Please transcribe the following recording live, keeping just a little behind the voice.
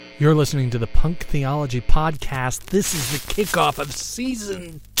You're listening to the Punk Theology Podcast. This is the kickoff of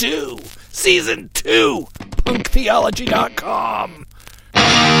Season 2. Season 2! PunkTheology.com. One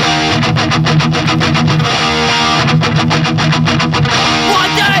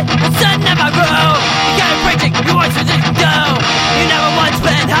day, the sun never grew. You got a preaching, your voice was just go. You never once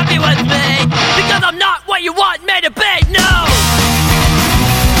been happy with me, because I'm not what you want me to be, no!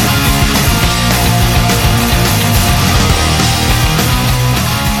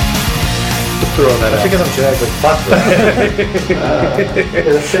 Throwing that out. Because I'm genetically fucked.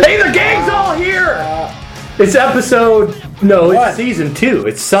 Hey, the gang's all here! It's it's season 2.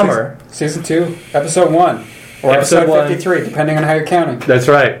 It's summer. Season 2, episode 1. Or episode 53, depending on how you're counting. That's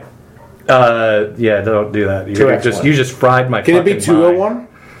right. Don't do that. You just fried my Can it be fucking 201? mind.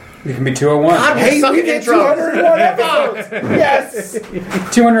 You can be 201. God, Hey, we did 201 episodes! Yes!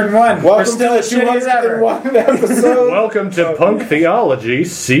 201. We're Welcome still to as shitty as ever. 201 episode. Welcome to Punk Theology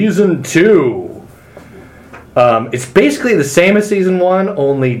Season 2. It's basically the same as Season 1,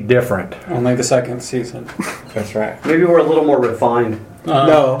 only different. Only the second season. That's right. Maybe we're a little more refined.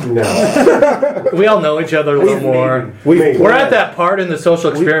 No. We all know each other a little more. We're at that part in the social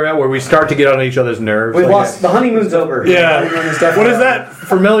experiment where we start to get on each other's nerves. We lost. The honeymoon's over. Yeah. What is that?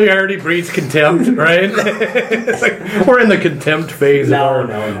 Familiarity breeds contempt, right? It's like we're in the contempt phase of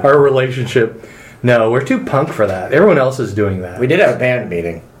our relationship. No, we're too punk for that. Everyone else is doing that. We did have a band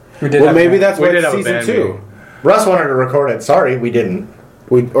meeting. Maybe that's we why did it's have a season band 2. meeting. Russ wanted to record it. Sorry, we didn't.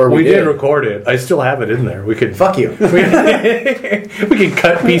 We did record it. I still have it in there. We could Fuck you. we can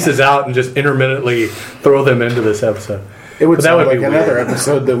cut pieces out and just intermittently throw them into this episode. It would But sound like be another weird.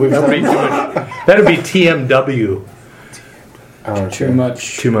 episode that we've That'd be done. too much. That'd be TMW. Too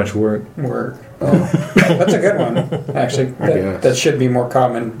much Too much work. work. Oh. That's a good one, actually. That should be more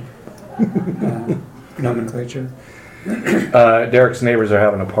common nomenclature. Derek's neighbors are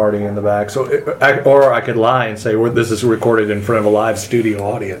having a party in the back, or I could lie and say this is recorded in front of a live studio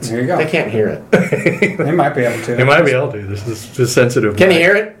audience. There you go. They can't hear it. They might be able to. They might be able to. This is just sensitive. Can you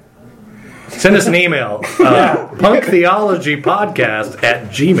hear it? Send us an email.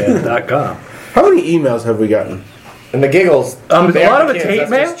 punktheologypodcast@gmail.com. How many emails have we gotten? And the giggles. A lot of it's hate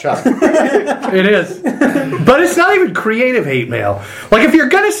mail. It is. But it's not even creative hate mail. Like, if you're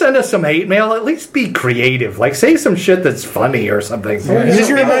going to send us some hate mail, at least be creative. Like, say some shit that's funny or something. Is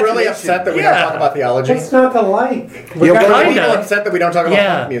your people really upset that we don't talk about theology? It's not the like. You're kinda. people upset that we don't talk about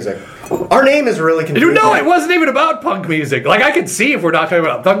punk music. Our name is really confusing. No, it wasn't even about punk music. Like, I could see if we're not talking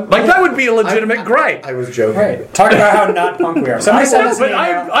about punk. Like, that would be a legitimate gripe. I was joking. Right. Talk about how not punk we are. Somebody sent us an But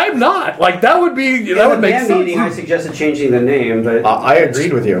email. I'm not. Like, that would be... that would make band sense. meeting, I suggested changing the name, but I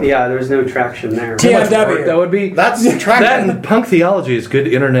agreed with you. yeah, there's no traction there. TMW. That would be... That's That traction. and punk theology is good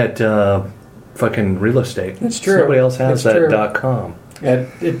internet fucking real estate. It's true. Nobody else has It's that true. .com.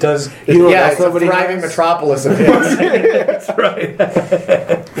 It does. Yeah, it's a thriving metropolis of hits. That's right.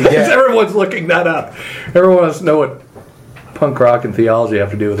 Everyone's looking that up. Everyone wants to know what punk rock and theology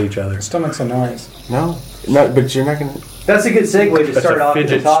have to do with each other. Still makes a noise. No, but you're not going to... That's a good segue to That's start a off with the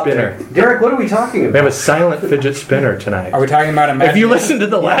fidget topic. spinner. Derek, what are we talking We about? have a silent fidget spinner tonight. Are we talking about imagination? If you listen to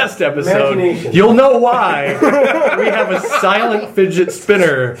the last episode, Imagination. you'll know why we have a silent fidget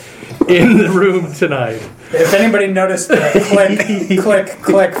spinner in the room tonight. If anybody noticed the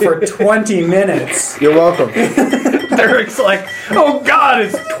click for 20 minutes. You're welcome. Derek's like, oh God,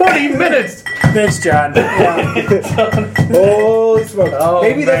 it's 20 minutes. Thanks, John. Yeah. Holy smokes. Oh,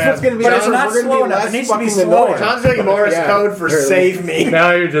 Maybe that's what's going to be... But it's not we're gonna slow be enough. less It needs to be fucking slower. annoying. John's doing Morse code for save me.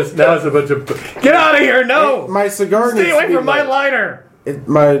 Now it's a bunch of... Get out of here, no! My cigar needs Stay away to be from my lit. lighter!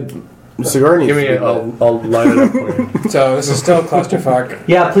 My cigar needs Give to me be it, lit. I'll light it up for you. So this is still clusterfuck.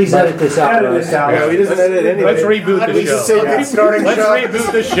 Yeah, please edit this out. Russ. Yeah, he doesn't edit anything. Let's reboot the show. Starting Let's show.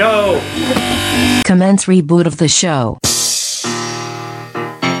 reboot the show. Commence reboot of the show.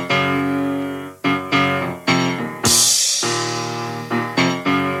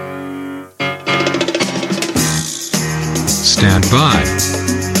 Stand by.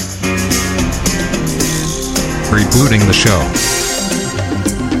 Rebooting the show.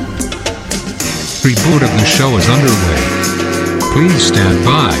 Reboot of the show is underway. Please stand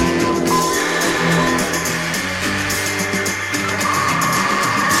by.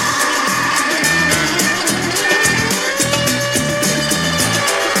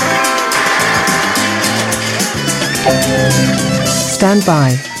 Stand by.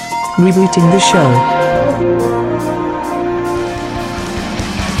 Rebooting the show.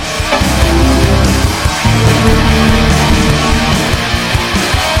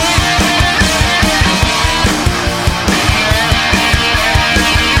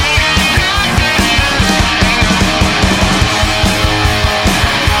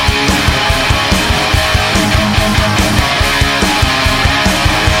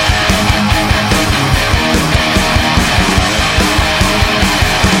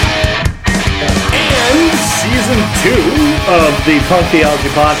 the Punk Theology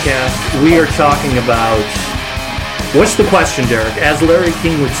Podcast. We are talking about... What's the question, Derek? As Larry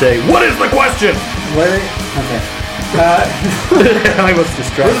King would say, what is the question? Larry? Okay. I was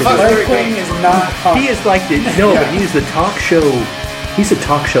distracted. Larry King is not punk. He is like the... No, but he's the talk show... He's a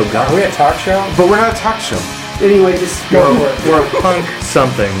talk show guy. Are we a talk show? But we're not a talk show. Anyway, just go for it. We're a punk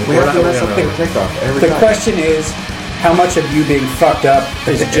something. We have to mess up the kickoff every The time. question is, how much of you being fucked up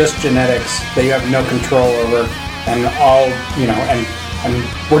is just genetics that you have no control over, and all, you know, and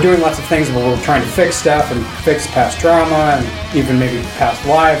we're doing lots of things where we're trying to fix stuff and fix past trauma and even maybe past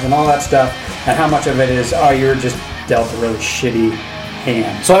lives and all that stuff, and how much of it is, oh, you're just dealt a really shitty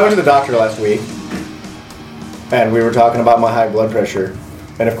hand. So I went to the doctor last week, and we were talking about my high blood pressure,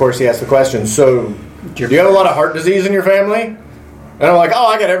 and of course he asked the question, so do you have a lot of heart disease in your family? And I'm like, oh,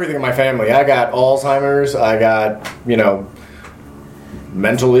 I got everything in my family. I got Alzheimer's, I got, you know,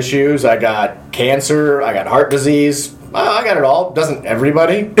 mental issues, I got cancer, I got heart disease. I got it all. Doesn't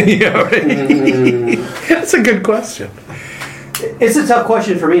everybody? Yeah, right. That's a good question. It's a tough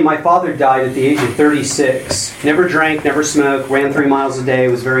question for me. My father died at the age of 36. Never drank, never smoked, ran 3 miles a day,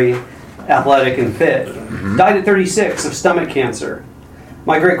 was very athletic and fit. Died at 36 of stomach cancer.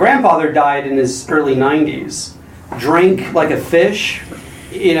 My great-grandfather died in his early 90s. Drank like a fish,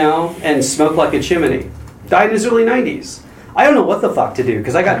 you know, and smoked like a chimney. Died in his early 90s. I don't know what the fuck to do,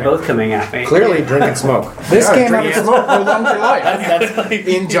 because I got both coming at me. Clearly drink and smoke. This came out of Smoke prolongs your life. That's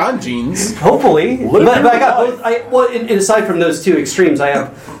in John genes. Hopefully. But I got both. And aside from those two extremes, I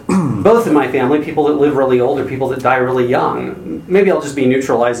have both in my family, people that live really old or people that die really young. Maybe I'll just be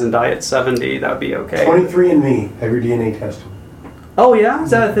neutralized and die at 70. That would be okay. 23andMe, have your DNA tested. Oh, yeah?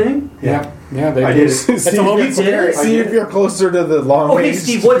 Is that a thing? Yeah, they I did. did. See, See if you're closer to the long Okay, range.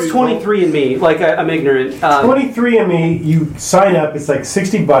 Steve, what's 23andMe? Like, I'm ignorant. 23andMe, you sign up, it's like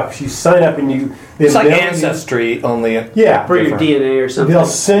 $60. You sign up and you... It's like they'll- Ancestry, only... Yeah. For your DNA or something. They'll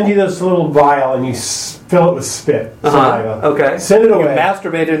send you this little vial and you fill it with spit. Saliva. Okay. Send it You away.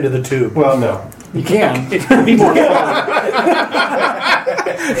 masturbate into the tube. Well, no. You can. Be more fun.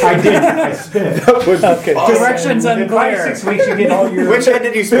 I did. I spit. Okay. Directions In 5 to unclear. 6 weeks, you get all your Which end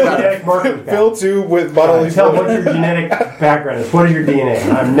did you spit out of? genetic markers back. Fill two with bodily Tell what fluid. your genetic background is. What is your DNA?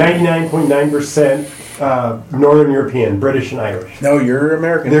 I'm 99.9% Northern European, British, and Irish. No, you're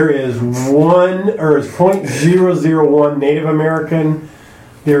American. There is 0.001 Native American.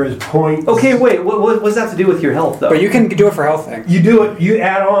 There is point. Okay, wait. What does that have to do with your health, though? But you can do it for health things. You do it. You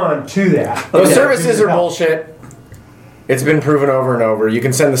add on to that. Those Okay. services are bullshit. It's been proven over and over. You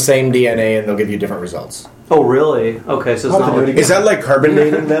can send the same DNA and they'll give you different results. Oh, really? Okay, so it's not like... Is that like carbon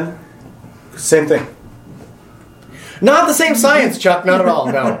dating then? Same thing. Not the same science, Chuck. Not at all.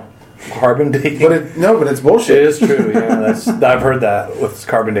 No. Carbon dating. But it's bullshit. It is true, yeah. I've heard that with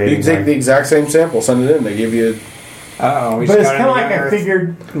carbon dating. You take the exact same sample, send it in, they give you... Uh-oh. But it's kind of like I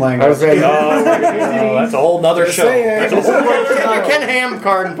figured. I was saying, that's a whole nother show. Take your Ken Ham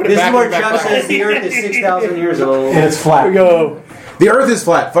card and put it This back is where in the back Chuck pocket. says the Earth is 6,000 years old. And it's flat. The Earth is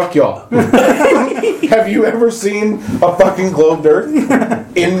flat. Fuck y'all. Have you ever seen a fucking globed Earth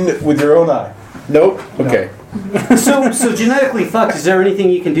with your own eye? Nope. Okay. So genetically fucked, is there anything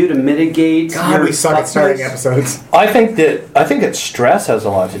you can do to mitigate God, your we suck at starting fuckness? episodes. I think that stress has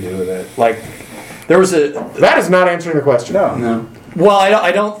a lot to do with it. Like, there was a... That is not answering the question. No. Well,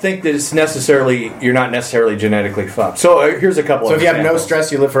 I don't think that it's necessarily... You're not necessarily genetically fucked. So here's a couple So of if you have no examples. stress,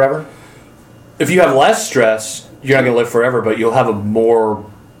 you live forever? If you have less stress, you're not going to live forever, but you'll have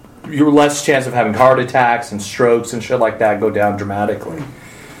your less chance of having heart attacks and strokes and shit like that go down dramatically.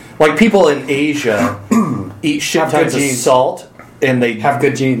 Like, people in Asia eat shit Have tons good of genes. salt, and they Have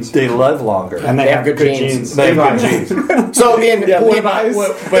good genes. They live longer. And they have good genes. They have good genes. So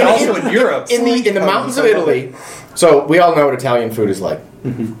But also in Europe. in the mountains of Italy, so we all know what Italian food is like.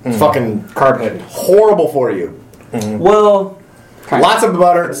 It's fucking carbonated. Horrible for you. Well, Lots of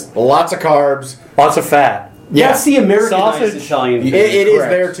butter, lots of carbs. Lots of fat. that's the Americanized Sausage. Italian food. It is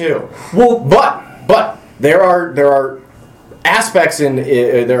there too. Well, But there are aspects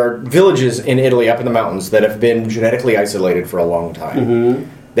there are villages in Italy up in the mountains that have been genetically isolated for a long time.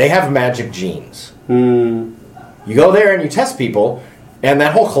 They have magic genes. You go there and you test people, and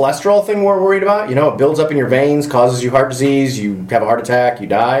that whole cholesterol thing we're worried about, it builds up in your veins, causes you heart disease, you have a heart attack, you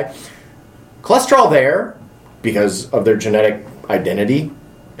die. Cholesterol there, because of their genetic identity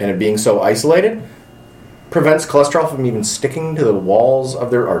and it being so isolated, prevents cholesterol from even sticking to the walls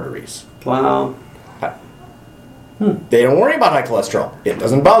of their arteries. wow. They don't worry about high cholesterol. It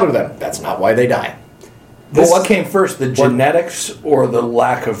doesn't bother them. That's not why they die. But what came first, the genetics or the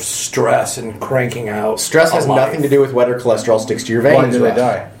lack of stress and cranking out? Stress has a life? nothing to do with whether cholesterol sticks to your veins. Why do they Russ.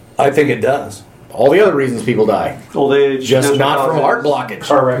 die? I think it does. all the other reasons people die. Old age. Just not from causes. heart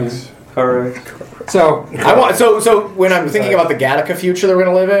blockage. Correct. So So when I'm thinking about the Gattaca future that we're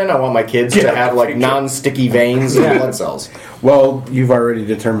going to live in, I want my kids to have like non-sticky veins and blood cells. Well, you've already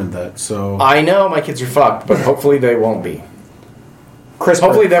determined that, so I know my kids are fucked, but hopefully they won't be. CRISPR.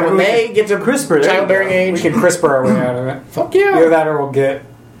 Hopefully that when they get to CRISPR, childbearing age, we can CRISPR our way out of it. Fuck yeah. Either that or we'll get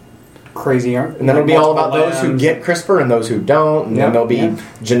crazy. And then it'll be all about those who get CRISPR and those who don't. And then there'll be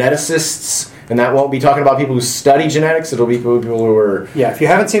geneticists. And that won't be talking about people who study genetics. It'll be people who are... Yeah, if you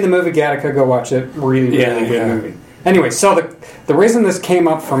haven't seen the movie Gattaca, go watch it. Really good movie. Anyway, so the reason this came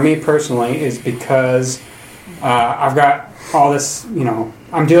up for me personally is because I've got all this,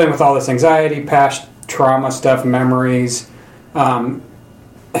 I'm dealing with all this anxiety, past trauma stuff, memories, and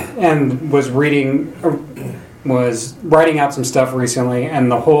was writing out some stuff recently,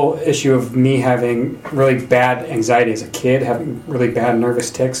 and the whole issue of me having really bad anxiety as a kid, having really bad nervous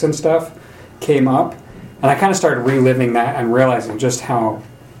tics and stuff, came up, and I kind of started reliving that and realizing just how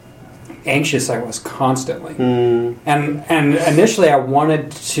anxious I was constantly. And initially I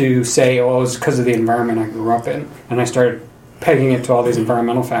wanted to say, it was because of the environment I grew up in, and I started pegging it to all these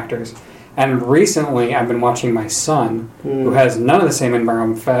environmental factors. And recently I've been watching my son, who has none of the same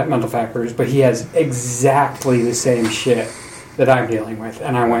environmental factors, but he has exactly the same shit that I'm dealing with.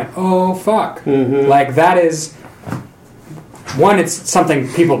 And I went, oh fuck. Like that is... One, it's something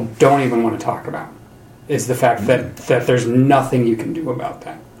people don't even want to talk about, is the fact that there's nothing you can do about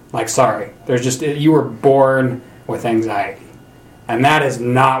that. Like, sorry, there's just, you were born with anxiety. And that is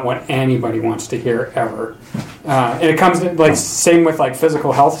not what anybody wants to hear ever. And it comes, like, same with, like,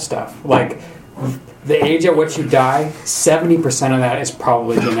 physical health stuff. Like, the age at which you die, 70% of that is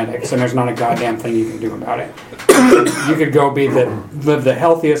probably genetics, and there's not a goddamn thing you can do about it. You could go live the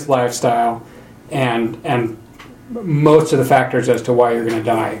healthiest lifestyle, and most of the factors as to why you're going to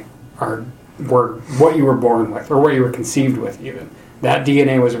die were what you were born with, or what you were conceived with even. That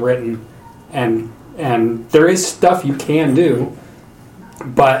DNA was written, and there is stuff you can do,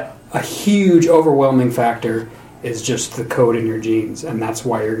 but a huge overwhelming factor is just the code in your genes, and that's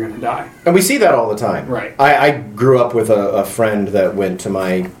why you're going to die. And we see that all the time. Right. I grew up with a friend that went to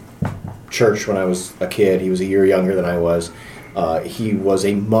my church when I was a kid. He was a year younger than I was. He was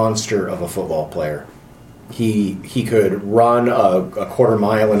a monster of a football player. He could run a quarter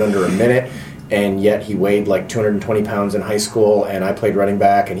mile in under a minute, and yet he weighed like 220 pounds in high school, and I played running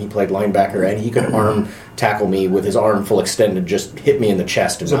back, and he played linebacker, and he could arm tackle me with his arm full extended, just hit me in the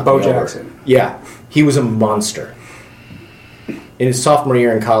chest. It was a Bo Jackson. Yeah, he was a monster. In his sophomore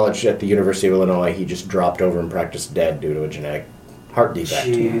year in college at the University of Illinois, he just dropped over and practiced dead due to a genetic heart defect.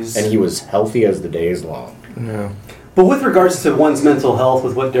 Jeez. And he was healthy as the day is long. Yeah. But with regards to one's mental health,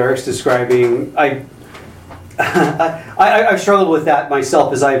 with what Derek's describing, I've struggled with that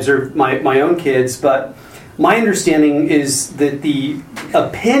myself as I observe my own kids, but my understanding is that the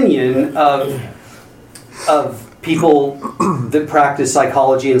opinion of people that practice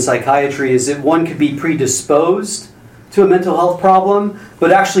psychology and psychiatry is that one could be predisposed to a mental health problem,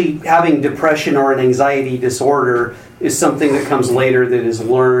 but actually having depression or an anxiety disorder is something that comes later that is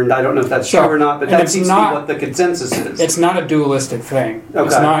learned. I don't know if that's true or not, but that seems to be what the consensus is. It's not a dualistic thing. Okay.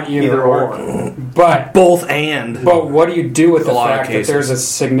 It's not either or. But both and. But what do you do with the lot of fact that cases. there's a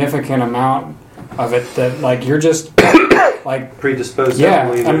significant amount of it that, like, you're just like predisposed?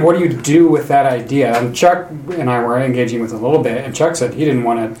 Yeah. And what do you do with that idea? And Chuck and I were engaging with it a little bit, and Chuck said he didn't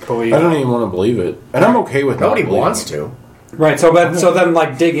want to believe. I don't even want to believe it, and I'm okay with Nobody not believing wants it. to. Right. So then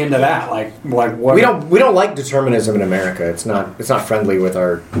like dig into that. Like what? We don't like determinism in America. It's not friendly with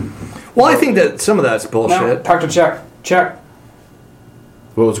our. Well, I think that some of that's bullshit. No, talk to Chuck. Chuck.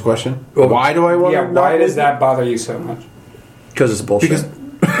 What was the question? Why do I want? Yeah. Why does that bother you so much? Because it's bullshit.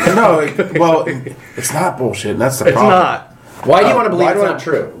 It's not bullshit, and that's the It's problem. not. Why do you want to believe it's not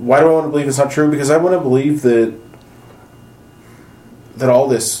true? Why do I want to believe it's not true? Because I want to believe that all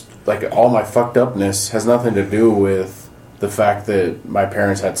this, like all my fucked upness, has nothing to do with the fact that my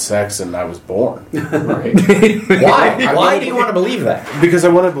parents had sex and I was born. Right. Why? Why do you want to believe that? Because I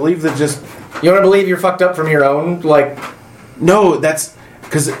want to believe that just... You want to believe you're fucked up from your own, like... No, that's...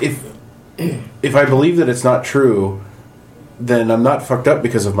 Because if I believe that it's not true, then I'm not fucked up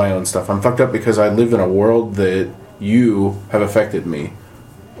because of my own stuff. I'm fucked up because I live in a world that you have affected me,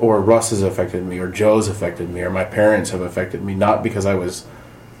 or Russ has affected me, or Joe's affected me, or my parents have affected me, not because I was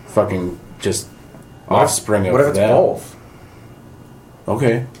fucking just offspring of them. What if it's both?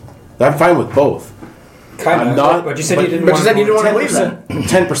 Okay. I'm fine with both. Kind of. Not, but you said you didn't want to believe that.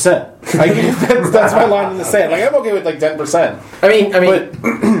 10%. That's my line in the sand. Like, I'm okay with like 10%. I mean, but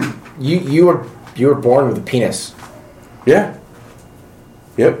you were born with a penis. Yeah.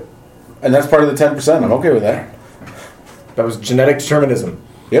 Yep. And that's part of the 10%. I'm okay with that. That was genetic determinism.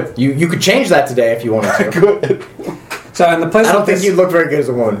 Yep. You could change that today if you wanted to. Good. So in the place I don't of think this, you'd look very good as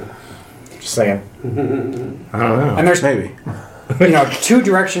a woman. Just saying. I don't know. and there's Maybe. two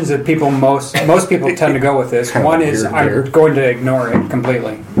directions that most people tend to go with this. One is I'm going to ignore it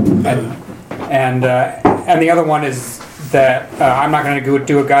completely, and the other one is that I'm not going to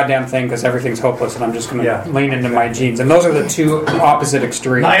do a goddamn thing because everything's hopeless, and I'm just going to lean into my genes. And those are the two opposite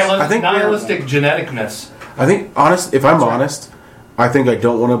extremes. Nihilistic geneticness. I think, if I'm honest, I think I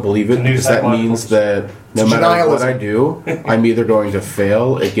don't want to believe it because that means that no matter what I do, I'm either going to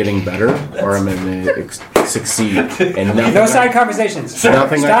fail at getting better or I'm going to succeed. And No side conversations.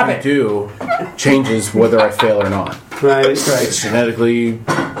 Nothing Stop I can it. do changes whether I fail or not. Right. It's genetically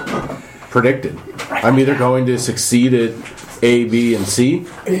predicted. I'm either going to succeed at A, B, and C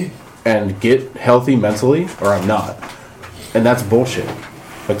and get healthy mentally, or I'm not. And that's bullshit.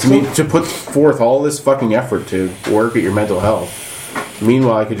 But to me, to put forth all this fucking effort to work at your mental health,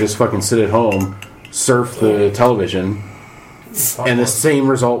 meanwhile I could just fucking sit at home, surf the television, and the same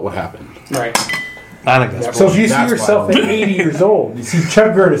result would happen. Right. I think that's So if you see That's yourself why I at 80 years old, you see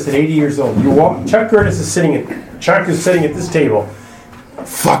Chuck Curtis at 80 years old. Chuck Curtis is sitting at this table.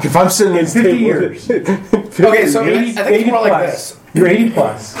 Fuck, if I'm sitting In at this 50 table... years. Okay, so I think it's more like this. You're 80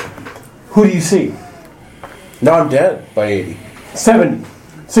 plus. Who do you see? No, I'm dead by 80. 70,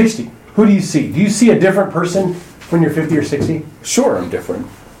 60. Who do you see? Do you see a different person when you're 50 or 60? Sure, I'm different.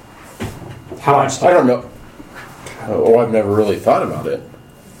 How much? I don't know. Oh, I've never really thought about it.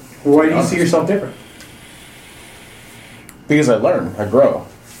 Why do you see yourself different? Because I learn, I grow.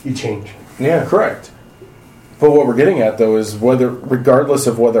 You change. Yeah, correct. But what we're getting at, though, is regardless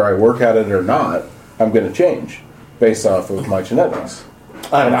of whether I work at it or not, I'm going to change based off of my genetics.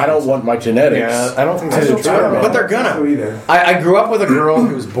 And I don't want my genetics. Yeah, I don't think to that's true. determine. But they're gonna. I grew up with a girl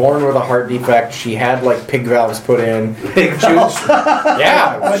who was born with a heart defect. She had like pig valves put in. Pig valves.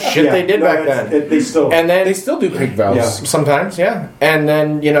 Yeah, shit they did back then. They still. And then They still do pig valves. sometimes, yeah. And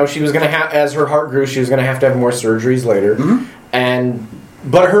then she was gonna have, as her heart grew, she was gonna have more surgeries later.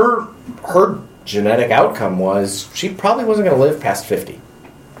 But her genetic outcome was she probably wasn't gonna live past 50,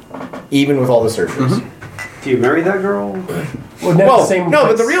 even with all the surgeries. Do you marry that girl? Well,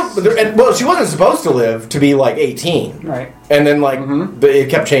 she wasn't supposed to live to be like 18, Right. and then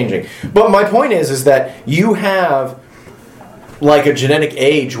it kept changing. But my point is that you have like a genetic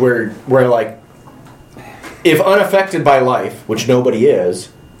age where like if unaffected by life, which nobody is,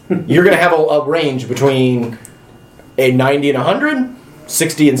 you're going to have a range between a 90 and 100,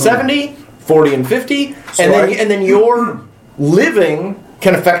 60 and 70, 40 and 50, and then your living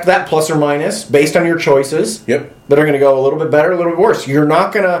can affect that plus or minus based on your choices. Yep. That are going to go a little bit better, a little bit worse. You're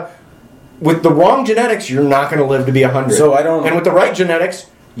not going to, with the wrong genetics, you're not going to live to be 100. So I don't. And with the right genetics,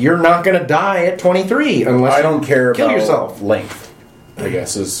 you're not going to die at 23 unless I don't care kill about yourself. length, I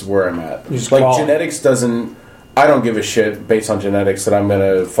guess, is where I'm at. Just Like, quality. genetics doesn't... I don't give a shit based on genetics that I'm going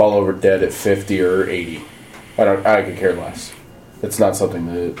to fall over dead at 50 or 80. I could care less. It's not something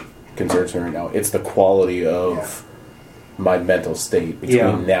that concerns me right now. It's the quality of my mental state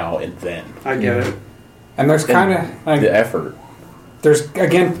between now and then. I get it. And there's kind of like, The effort. there's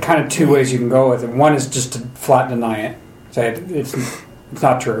again kind of two ways you can go with it. One is just to flat deny it, say it's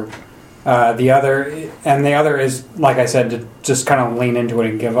not true. The other is, like I said, to just kind of lean into it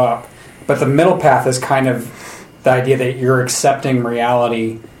and give up. But the middle path is kind of the idea that you're accepting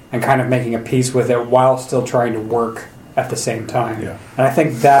reality and kind of making a peace with it while still trying to work at the same time. Yeah. And I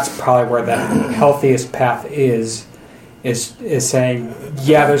think that's probably where the healthiest path is saying,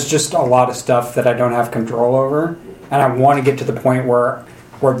 yeah, there's just a lot of stuff that I don't have control over, and I want to get to the point where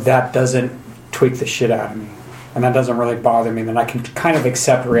that doesn't tweak the shit out of me, and that doesn't really bother me. Then I can kind of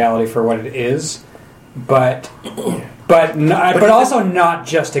accept reality for what it is, but also not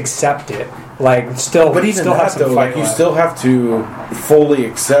just accept it. Like still, But even still have that, some though, fight like, you left. still have to fully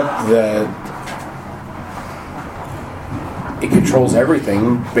accept that it controls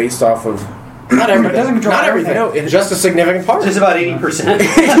everything based off of... Not everything. It doesn't control Not everything. everything. It's just a significant part. Just about 80%.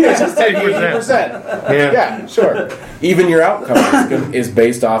 Just 80%. Yeah, sure. Even your outcome is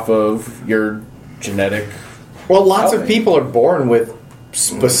based off of your genetic... Well, lots of Healthy. people are born with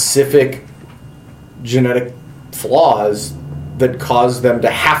specific genetic flaws that cause them to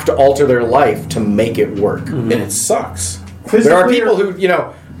have to alter their life to make it work. And it sucks. There are people who,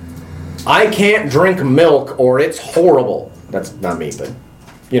 I can't drink milk or it's horrible. That's not me, but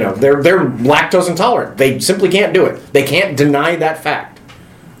they're lactose intolerant. They simply can't do it. They can't deny that fact.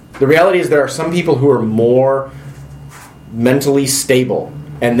 The reality is there are some people who are more mentally stable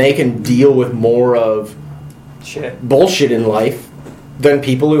and they can deal with more of shit. bullshit in life than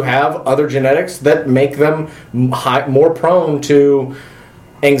people who have other genetics that make them more prone to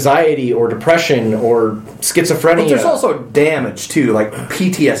anxiety or depression or schizophrenia. But there's also damage too, like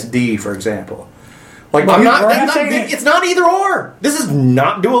PTSD, for example. Like it's not either or. This is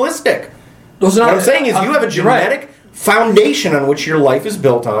not dualistic. What I'm saying is you have a genetic foundation on which your life is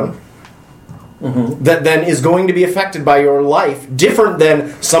built on that then is going to be affected by your life different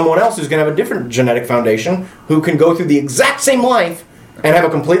than someone else who's going to have a different genetic foundation who can go through the exact same life and have a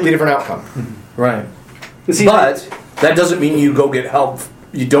completely different outcome. Right. But that doesn't mean you go get help.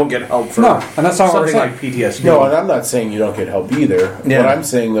 You don't get help for and that's not something like PTSD. No, and I'm not saying you don't get help either. Yeah. What I'm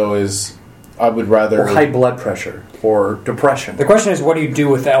saying, though, is I would rather... Or high blood pressure or depression. The question is, what do you do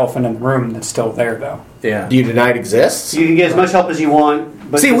with the elephant in the room that's still there, though? Yeah. Do you deny it exists? You can get as much help as you want.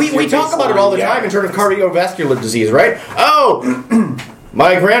 But See, we talk about it all the time in terms of cardiovascular disease, right? Oh,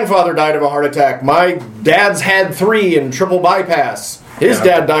 my grandfather died of a heart attack. My dad's had 3 and triple bypass. His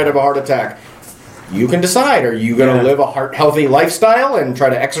dad died of a heart attack. You can decide. Are you going to live a heart-healthy lifestyle and try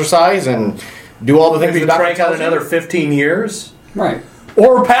to exercise and do all the things Maybe the doctor crank tells out another 15 years? Right.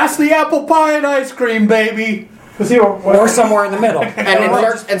 Or pass the apple pie and ice cream, baby. Or somewhere in the middle.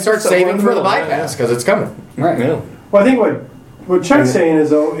 and start saving for the bypass because it's coming. Right. Yeah. Well, I think what Chuck's saying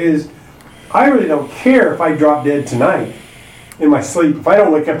is I really don't care if I drop dead tonight in my sleep. If I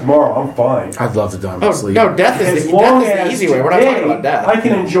don't wake up tomorrow, I'm fine. I'd love to die in my sleep. No, death is the easy way. We're not talking about death. I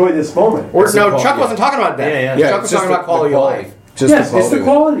can enjoy this moment. Chuck wasn't talking about death. Chuck was talking about quality of life. Yes, it's the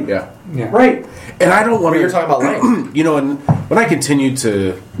quality. Yeah. Right. And I don't want to... You're talking about life. You know, and when I continue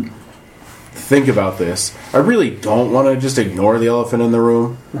to think about this, I really don't want to just ignore the elephant in the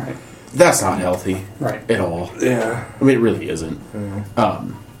room. Right. That's not healthy. Right. At all. Yeah. I mean, it really isn't. But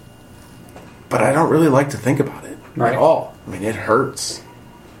I don't really like to think about it at all. I mean, it hurts.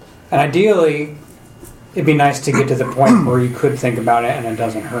 And ideally, it'd be nice to get to the point where you could think about it and it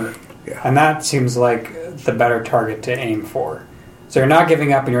doesn't hurt. Yeah. And that seems like the better target to aim for. So you're not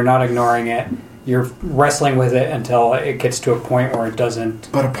giving up and you're not ignoring it. You're wrestling with it until it gets to a point where it doesn't.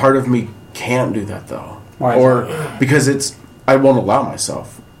 But a part of me can't do that, though. Why is Or that? because I won't allow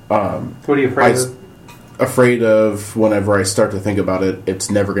myself. What are you afraid of? Afraid of whenever I start to think about it,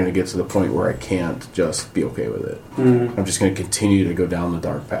 it's never going to get to the point where I can't just be okay with it. I'm just going to continue to go down the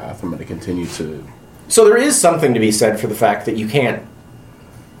dark path. I'm going to continue to... So there is something to be said for the fact that you can't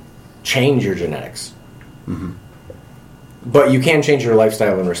change your genetics. Mm-hmm. But you can change your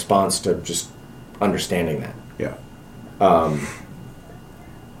lifestyle in response to just understanding that. Yeah.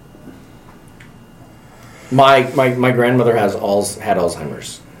 My grandmother had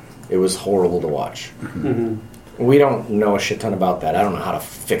Alzheimer's. It was horrible to watch. Mm-hmm. We don't know a shit ton about that. I don't know how to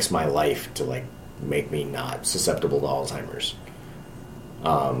fix my life to make me not susceptible to Alzheimer's.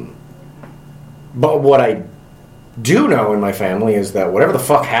 But what I do know in my family is that whatever the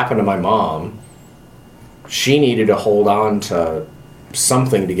fuck happened to my mom, she needed to hold on to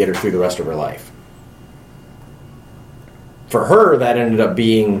something to get her through the rest of her life. For her, that ended up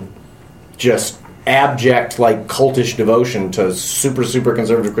being just abject, cultish devotion to super, super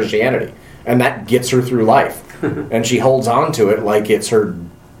conservative Christianity. And that gets her through life. And she holds on to it like it's her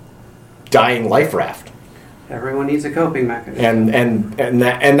dying life raft. Everyone needs a coping mechanism. And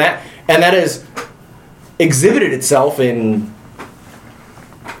that has exhibited itself in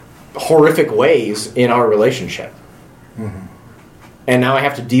horrific ways in our relationship. Mm-hmm. And now I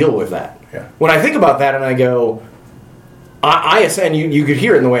have to deal with that. Yeah. When I think about that and I go, and you could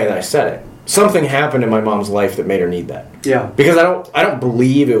hear it in the way that I said it. Something happened in my mom's life that made her need that. Yeah. Because I don't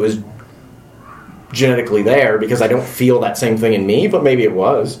believe it was genetically there, because I don't feel that same thing in me, but maybe it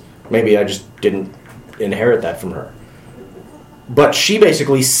was. Maybe I just didn't inherit that from her. But she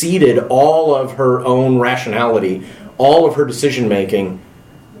basically ceded all of her own rationality, all of her decision making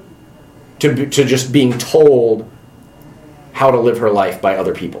to just being told how to live her life by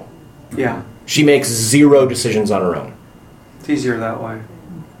other people. Yeah. She makes zero decisions on her own. It's easier that way.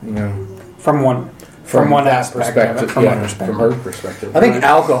 Yeah. From one aspect of it. From her perspective. I think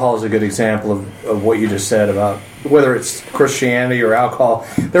alcohol is a good example of what you just said about whether it's Christianity or alcohol.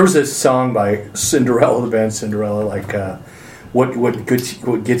 There was this song by Cinderella, the band Cinderella, what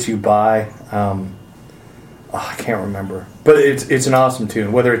gets you by. I can't remember, but it's an awesome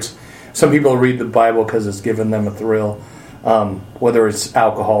tune. Whether it's some people read the Bible because it's given them a thrill, whether it's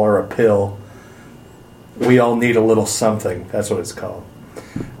alcohol or a pill, we all need a little something. That's what it's called.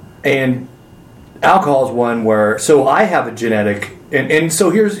 And alcohol is one where, so I have a genetic, and so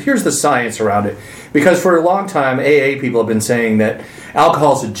here's the science around it. Because for a long time, AA people have been saying that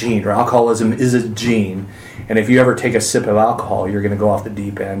alcohol is a gene, or alcoholism is a gene, and if you ever take a sip of alcohol, you're going to go off the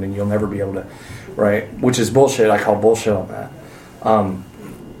deep end, and you'll never be able to, right? Which is bullshit. I call bullshit on that.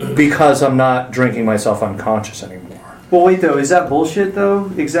 because I'm not drinking myself unconscious anymore. Well, wait though, is that bullshit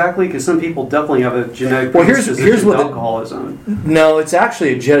though? Exactly, because some people definitely have a genetic here's predisposition what to alcoholism. No, it's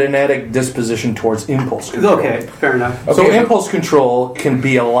actually a genetic disposition towards impulse control. Okay, fair enough. So impulse control can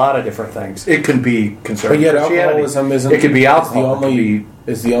be a lot of different things. It can be conservative. But yet Christianity. alcoholism isn't. It could be alcohol.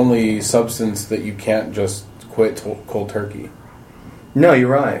 Is the only substance that you can't just quit cold turkey. No, you're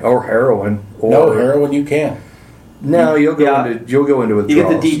right. Or heroin. No, heroin you can. No, you'll go into withdrawals. You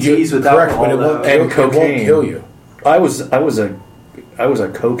get the DTs with alcohol, but though. cocaine It won't kill you. I was a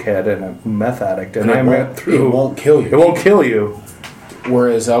cokehead and a meth addict, and I went through. It won't kill you. It won't kill you.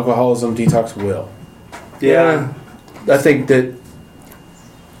 Whereas alcoholism detox will. Yeah, I think that.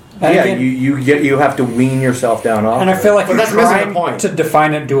 And Yeah, again- you have to wean yourself down off. And I feel like But you're that's missing the trying point. to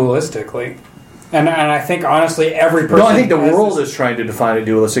define it dualistically. And I think, honestly, every person... No, I think the has world this- is trying to define it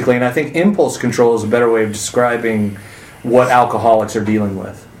dualistically, and I think impulse control is a better way of describing what alcoholics are dealing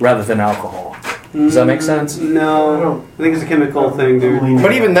with, rather than alcohol. Does that make sense? No, I think it's a chemical thing, dude.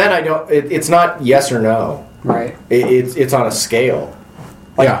 But even then, I don't. It's not yes or no. Right. It's on a scale.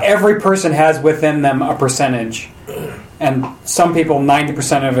 Like, every person has within them a percentage. And some people,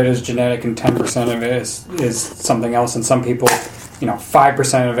 90% of it is genetic and 10% of it is something else. And some people,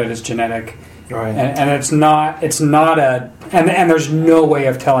 5% of it is genetic. Right. And it's not a... And there's no way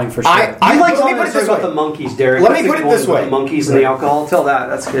of telling for sure. Let me put it this way. About the monkeys, Derek. Let me put it this way. The monkeys and the alcohol. Tell that.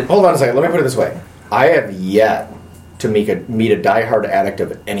 That's good. Hold on a second. Let me put it this way. I have yet to meet a diehard addict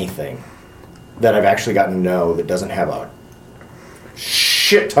of anything that I've actually gotten to know that doesn't have a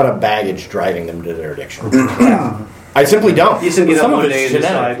shit ton of baggage driving them to their addiction. I simply don't. You can get up Some of one it's day and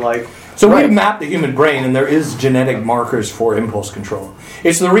genetic. decide, So we've mapped the human brain, and there is genetic markers for impulse control.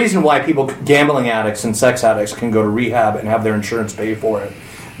 It's the reason why gambling addicts and sex addicts can go to rehab and have their insurance pay for it,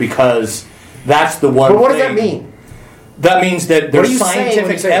 because that's the one. But what does that mean? That means that What are there's you saying when you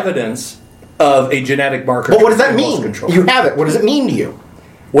scientific say it? evidence of a genetic marker. But what does for that impulse mean? Control. You have it. What does it mean to you?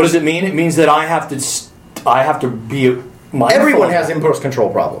 What does it mean? It means that I have to be mindful. Everyone of has that. impulse control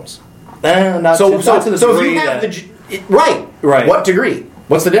problems. Not So to the if degree you have that- right. What degree?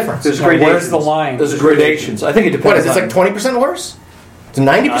 What's the difference? There's Where's the line? There's gradations. I think it depends. What is it? on- It's like 20% worse? It's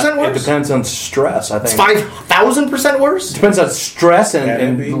 90% worse? It depends on stress. I think It's 5,000% worse? depends on stress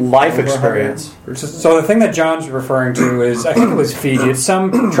and life over experience. So the thing that John's referring to is, I think it was Fiji. It's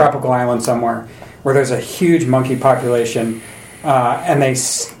some tropical island somewhere where there's a huge monkey population, and they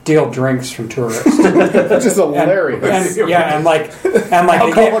steal drinks from tourists. Which is hilarious. And they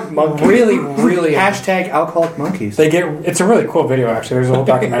Alcoholic get monkeys. really Hashtag alcoholic monkeys. It's a really cool video, actually. There's a whole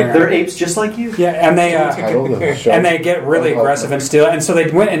documentary. They're apes just like you. Yeah, and they Title of the show. and they get really aggressive and steal. And so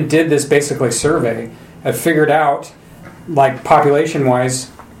they went and did this basically survey and figured out, like population wise,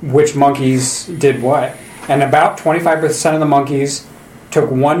 which monkeys did what. And about 25% of the monkeys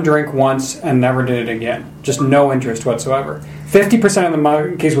took one drink once and never did it again. Just no interest whatsoever. 50% of the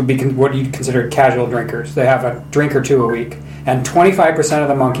monkeys would be what you'd consider casual drinkers. They have a drink or two a week. And 25% of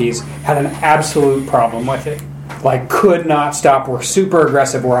the monkeys had an absolute problem with it. Like, could not stop, were super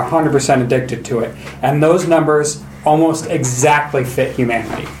aggressive, were 100% addicted to it. And those numbers almost exactly fit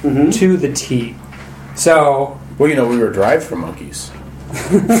humanity to the T. So... Well, we were derived from monkeys.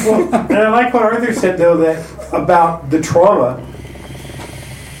 And I like what Arthur said, though, that about the trauma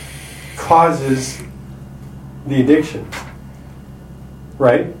causes the addiction.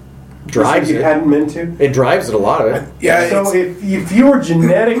 Right? Drives you it. hadn't meant to. It drives it, a lot of it. Yeah. So if you were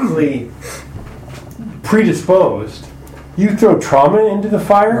genetically predisposed, you throw trauma into the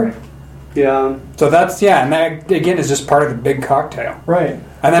fire. Yeah. So that's, and that, again, is just part of the big cocktail. Right.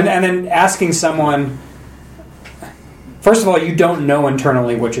 And then asking someone... First of all, you don't know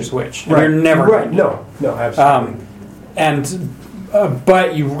internally which is which. And Right. You're never right. going to. No, absolutely.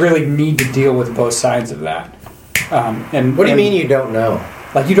 But you really need to deal with both sides of that. And What do you mean you don't know?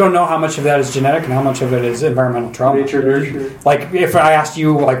 Like, you don't know how much of that is genetic and how much of it is environmental trauma. Nature, nurture. Like, if I asked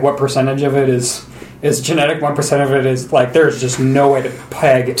you, like, what percentage of it is genetic, 1% of it is, like, there's just no way to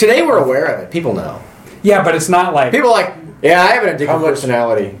peg. Today we're aware of it. People know. Yeah, but it's not like... People are like, I have an addictive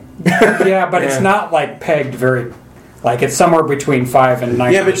personality. Yeah, but it's not, like, pegged very... Like, it's somewhere between 5 and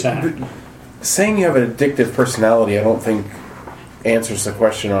 9%. Yeah, but saying you have an addictive personality, I don't think answers the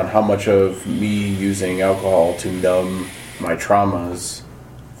question on how much of me using alcohol to numb my traumas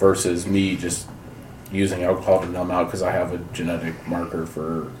versus me just using alcohol to numb out because I have a genetic marker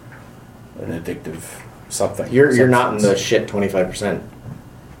for an addictive something. You're not in the shit 25%.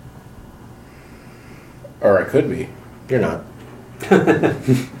 Or I could be. You're not.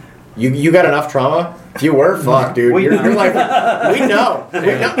 You got enough trauma If you were, fuck, dude. You're like, we know.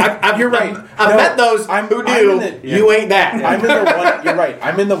 You're right. I've met those who do. You ain't that. I'm in the one. You're right.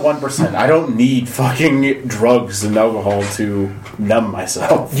 I'm in the 1%. I don't need fucking drugs and alcohol to numb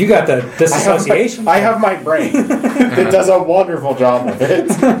myself. You got the disassociation. I have my brain that does a wonderful job of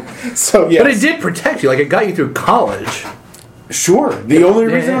it. So yes. But it did protect you. Like, it got you through college. Sure. The only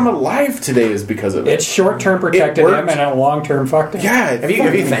reason I'm alive today is because of it. It's short-term protected him and a long-term fucked him. Yeah. Have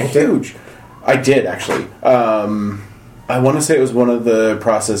you thanked huge. I did, actually. I want to say it was one of the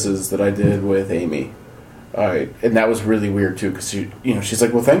processes that I did with Amy. And that was really weird, too, because she's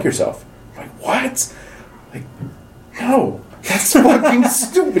like, well, thank yourself. I'm like, what? Like, no. That's fucking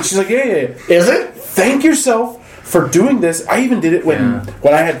stupid. She's like, yeah. Is it? Thank yourself for doing this. I even did it when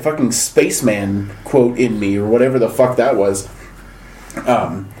I had fucking spaceman quote in me, or whatever the fuck that was.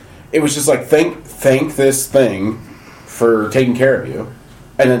 It was just like, thank this thing for taking care of you,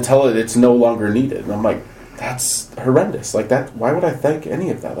 and then tell it it's no longer needed. And I'm like, that's horrendous. Like, that. Why would I thank any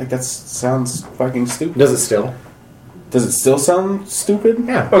of that? Like, that sounds fucking stupid. Does it still? Does it still sound stupid?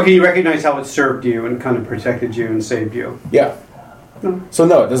 Yeah. Okay, you recognize how it served you and kind of protected you and saved you. Yeah. So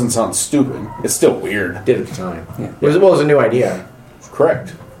no, it doesn't sound stupid. It's still weird. It did at the time. Yeah. It was a new idea.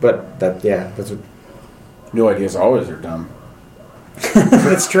 Correct. But that's what. New ideas always are dumb.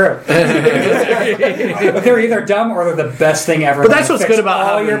 That's true. They're either dumb or they're the best thing ever. But that's what's good about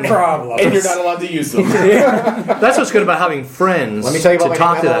all your problems. And you're not allowed to use them. That's what's good about having friends. Let me tell you about to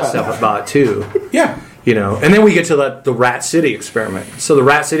talk to that stuff about too. Yeah. And then we get to the Rat City experiment. So the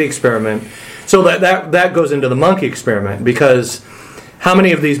Rat City experiment, so that goes into the monkey experiment, because how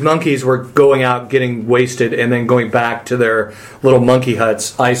many of these monkeys were going out, getting wasted, and then going back to their little monkey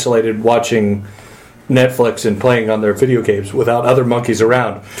huts, isolated, watching Netflix and playing on their video games without other monkeys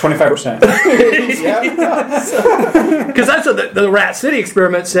around? 25%. Because that's what the Rat City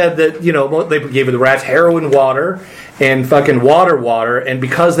experiment said, that they gave the rats heroin water and fucking water, and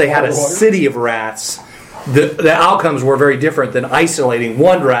because they had a city of rats, the outcomes were very different than isolating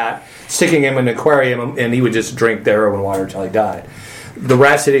one rat, sticking him in an aquarium, and he would just drink the heroin water until he died. The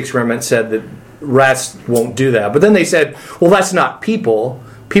Rat City experiment said that rats won't do that. But then they said, well, that's not people.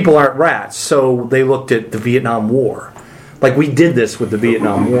 People aren't rats. So they looked at the Vietnam War. Like, we did this with the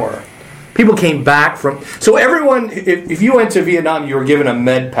Vietnam War. People came back from... So everyone, if you went to Vietnam, you were given a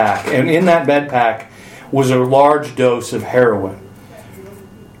med pack. And in that med pack was a large dose of heroin.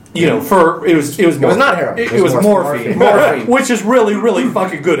 It was not heroin. It was morphine. Morphine. Which is really, really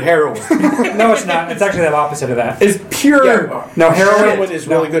fucking good heroin. No, it's not. It's actually the opposite of that. It's pure... Yeah. No, heroin is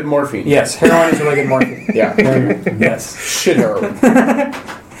really good morphine. Yes, heroin is really good morphine. Yeah. Yes. Shit heroin.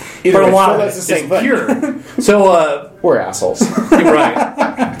 But a lot of that's the same thing. Pure. So, we're assholes. You're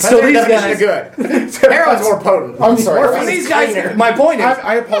right. So these guys... good. Heroin's more potent. I'm sorry. Well, these guys... My point is...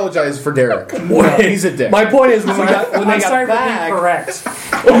 I apologize for Derek. He's a dick. My point is, when they got back... Correct.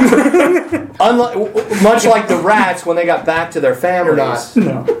 Much like the rats, when they got back to their families,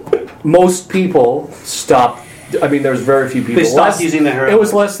 most people stopped. I mean, there's very few people. They stopped using the heroin. It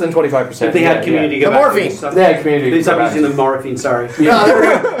was less than 25%. They had community. The morphine. They had community. They stopped using the morphine. Sorry. No,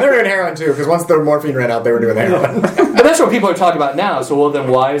 they were doing heroin too, because once the morphine ran out, they were doing the heroin. But that's what people are talking about now. So, well, then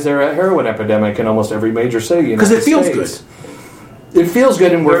why is there a heroin epidemic in almost every major city? Because it feels good. It feels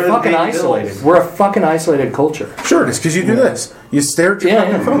good, and we're fucking isolated. We're a fucking isolated culture. Sure, it's because you do this. You stare at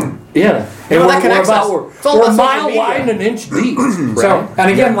your phone. Yeah. And we're a mile wide and an inch deep. Right? So,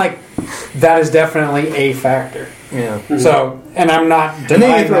 and again, that is definitely a factor. Yeah. So, and I'm not... And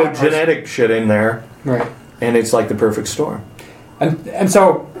then you throw genetic shit in there. Right. And it's like the perfect storm. And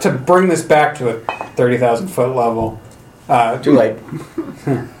so, to bring this back to a 30,000 foot level... Too late.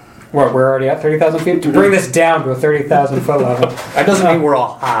 What, we're already at 30,000 feet? To bring this down to a 30,000 foot level... That doesn't mean we're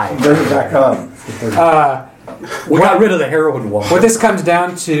all high. Bring it back up. We got rid of the heroin wall. What this comes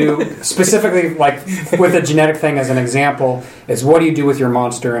down to, specifically, with the genetic thing as an example, is what do you do with your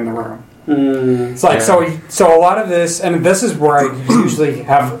monster in the room? It's like, so a lot of this, and this is where I usually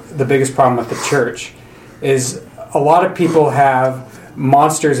have the biggest problem with the church, is a lot of people have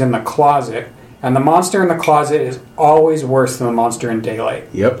monsters in the closet, and the monster in the closet is always worse than the monster in daylight.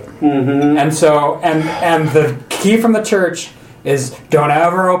 Yep. Mm-hmm. And so, and the key from the church is don't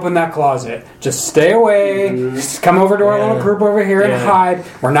ever open that closet. Just stay away. Just come over to our little group over here and hide.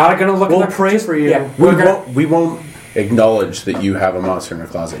 We're not going to look. We'll pray for you. Yeah, We won't acknowledge that you have a monster in your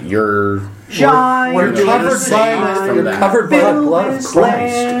closet. You're Shine, We're covered from that. Covered by the blood of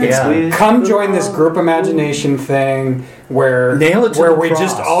Christ. Yeah. Come join this group imagination thing where Nail it to where the we cross.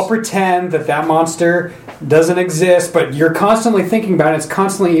 just all pretend that monster doesn't exist, but you're constantly thinking about it. It's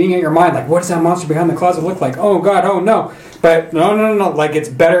constantly eating at your mind. Like, what does that monster behind the closet look like? Oh God, oh no. But no. Like, it's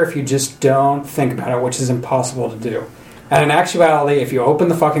better if you just don't think about it, which is impossible to do. And in actuality, if you open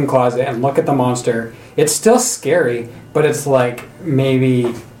the fucking closet and look at the monster, it's still scary, but it's like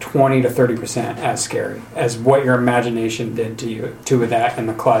maybe 20 to 30% as scary as what your imagination did to that in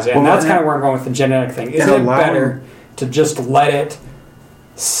the closet. And that's kind of where I'm going with the genetic thing. Isn't it better to just let it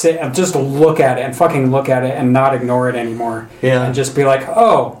sit, just look at it and fucking look at it and not ignore it anymore? Yeah. And just be like,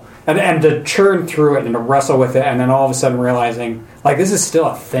 oh, and to churn through it and to wrestle with it, and then all of a sudden realizing, like, this is still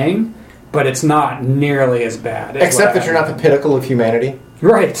a thing, but it's not nearly as bad. Except that you're not the pinnacle of humanity.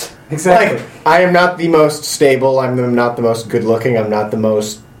 Right, exactly. Like, I am not the most stable, I'm not the most good-looking, I'm not the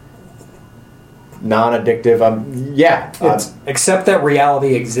most non-addictive, except that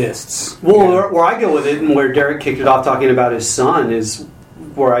reality exists. Well, where I go with it, and where Derek kicked it off talking about his son, is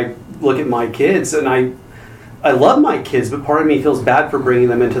where I look at my kids, and I love my kids, but part of me feels bad for bringing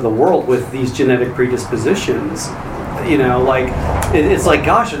them into the world with these genetic predispositions. You know, like, it's like,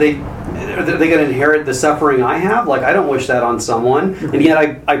 gosh, are they going to inherit the suffering I have? Like, I don't wish that on someone, and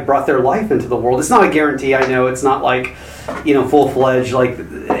yet I brought their life into the world. It's not a guarantee, I know. It's not like, full-fledged. Like,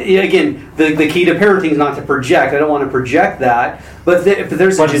 again, the key to parenting is not to project. I don't want to project that, but if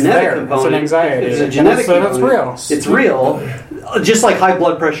there's a genetic component, it's an anxiety. There's a genetic component. It's real. It's real. Just like high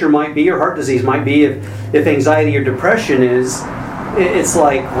blood pressure might be, or heart disease might be, if anxiety or depression is, it's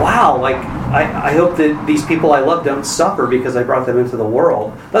like, wow, like, I hope that these people I love don't suffer because I brought them into the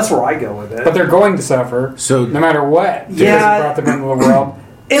world. That's where I go with it. But they're going to suffer, no matter what. Because you brought them into the world.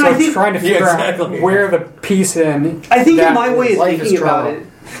 And so I think trying to figure out where the piece in. I think in my way of thinking about it,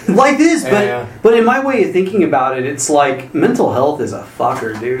 life is, but in my way of thinking about it, it's like mental health is a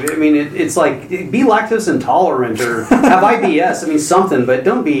fucker, dude. I mean, it's like, be lactose intolerant or have IBS. I mean, something, but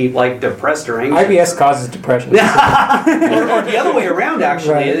don't be like depressed or anxious. IBS causes depression. or the other way around,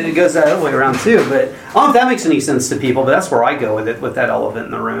 actually. Right. It goes that other way around too. But I don't know if that makes any sense to people, but that's where I go with it, with that elephant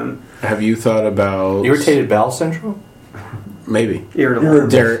in the room. Have you thought about irritated bowel syndrome? Maybe. Irritable.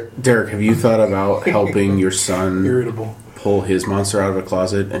 Derek, have you thought about helping your son pull his monster out of a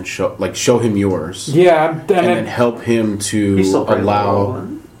closet and show him yours? Yeah, and then help him to allow.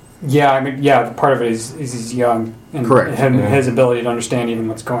 Yeah, I mean, part of it is he's young and correct. His ability to understand even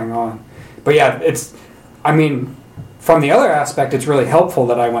what's going on. But yeah, I mean, from the other aspect, it's really helpful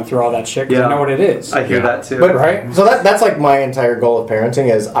that I went through all that shit because I know what it is. I hear that too. But, right? So that's like my entire goal of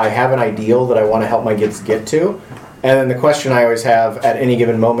parenting is I have an ideal that I want to help my kids get to. And then the question I always have at any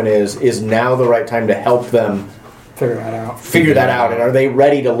given moment is now the right time to help them figure that out? And are they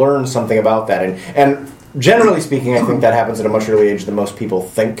ready to learn something about that? And generally speaking, I think that happens at a much earlier age than most people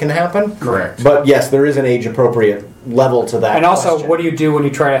think can happen. Correct. But yes, there is an age-appropriate level to that. And also, question. what do you do when you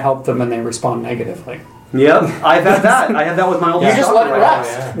try to help them and they respond negatively? Yep, I've had that. I had that with my oldest. You just let it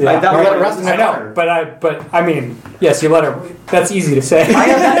rest. Yeah. I had that let it rest in the know, but I mean, yes, you let her. That's easy to say.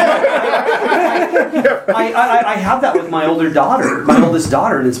 I have that with my older daughter, my oldest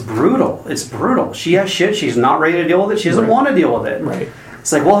daughter, and it's brutal. It's brutal. She has shit. She's not ready to deal with it. She doesn't want to deal with it. Right.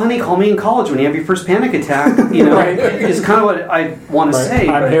 It's like, well, honey, call me in college when you have your first panic attack. You know, it's kind of what I want to say.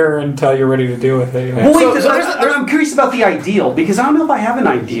 I'm here until you're ready to deal with it. Well, wait, I'm curious about the ideal because I don't know if I have an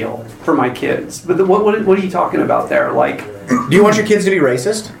ideal for my kids. But what are you talking about there? Like, do you want your kids to be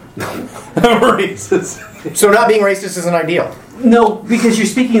racist? Racist. So not being racist is an ideal. No, because you're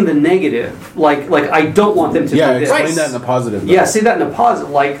speaking in the negative. Like I don't want them to do this. Yeah, explain that in the positive. Yeah, say that in the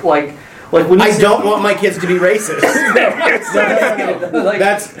positive. Like when you I don't want my kids to be racist. That's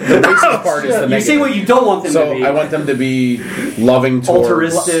the racist part is the negative. You say what you don't want them to be. So I want them to be loving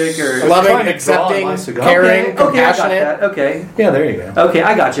towards... altruistic or... loving, accepting, caring, compassionate. Okay. Yeah, there you go. Okay,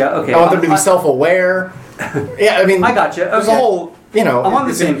 I gotcha. Okay. I want them to be self-aware. Yeah, I mean... I gotcha. There's a whole, I'm on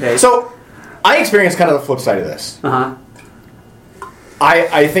the same page. So, I experience kind of the flip side of this. Uh-huh.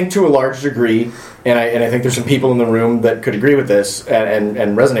 I think to a large degree, and I think there's some people in the room that could agree with this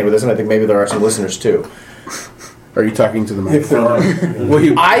and resonate with this, and I think maybe there are some listeners too. Are you talking to the microphone?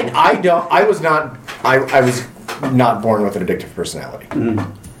 I was not born with an addictive personality. Mm-hmm.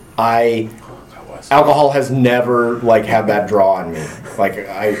 Alcohol has never had that draw on me.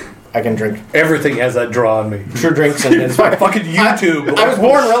 I can drink. Everything has that draw on me. Sure drinks and it's fine. Fucking YouTube. I was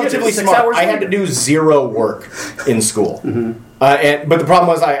born relatively smart. I had to do zero work in school. Mm-hmm. But the problem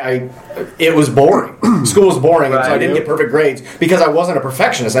was it was boring. school was boring, and so I didn't get perfect grades because I wasn't a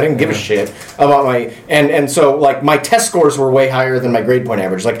perfectionist. I didn't give a shit about my and so like my test scores were way higher than my grade point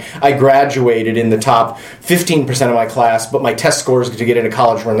average. Like I graduated in the top 15% of my class, but my test scores to get into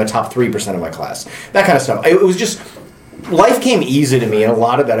college were in the top 3% of my class. That kind of stuff. It was just life came easy to me, and a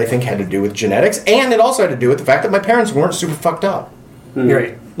lot of that I think had to do with genetics, and it also had to do with the fact that my parents weren't super fucked up.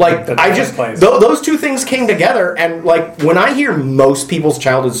 Right. Like I just those two things came together, and like when I hear most people's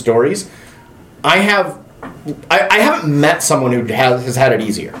childhood stories, I haven't met someone who has had it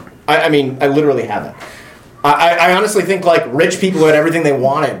easier. I mean, I literally haven't. I honestly think like rich people who had everything they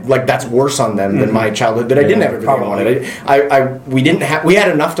wanted, like that's worse on them than my childhood that I didn't have everything I wanted. We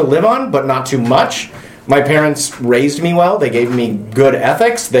had enough to live on, but not too much. My parents raised me well. They gave me good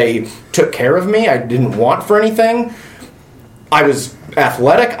ethics. They took care of me. I didn't want for anything. I was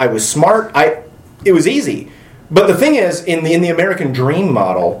athletic. I was smart. It was easy. But the thing is, in the American dream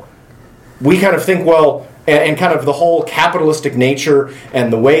model, we kind of think, well, and kind of the whole capitalistic nature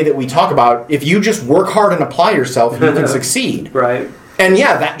and the way that we talk about, if you just work hard and apply yourself, you can succeed. Right. And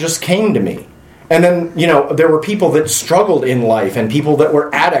yeah, that just came to me. And then, there were people that struggled in life, and people that were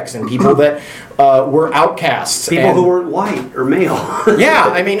addicts, and people that were outcasts. People who were white or male. Yeah,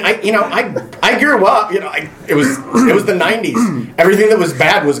 I mean, I grew up, it was the 90s. Everything that was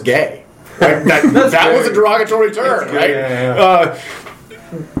bad was gay. Right? That was a derogatory term, right? Yeah.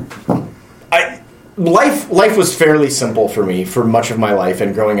 Life was fairly simple for me for much of my life,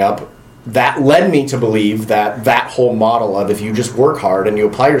 and growing up, that led me to believe that whole model of if you just work hard and you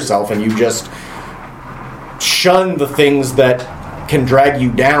apply yourself and you just shun the things that can drag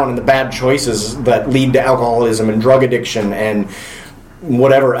you down and the bad choices that lead to alcoholism and drug addiction and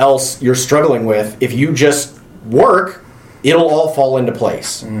whatever else you're struggling with, if you just work, it'll all fall into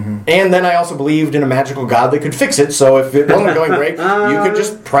place. Mm-hmm. And then I also believed in a magical God that could fix it, so if it wasn't going great, you could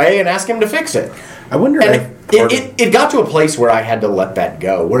just pray and ask him to fix it. I wonder it got to a place where I had to let that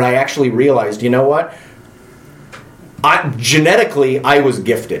go, where I actually realized, you know what? Genetically, I was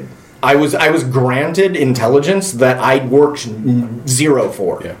gifted. I was granted intelligence that I worked zero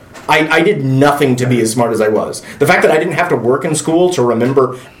for. Yeah. I did nothing to be as smart as I was. The fact that I didn't have to work in school to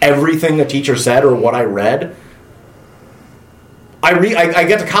remember everything the teacher said or what I read, I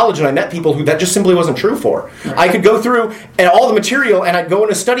get to college and I met people who that just simply wasn't true for. Right. I could go through and all the material, and I'd go in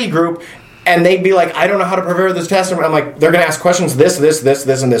a study group, and they'd be like, I don't know how to prepare this test. And I'm like, they're going to ask questions, this, and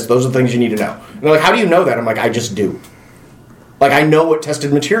this. Those are the things you need to know. And they're like, how do you know that? I'm like, I just do. Like, I know what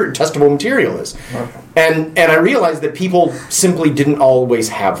testable material is. And I realized that people simply didn't always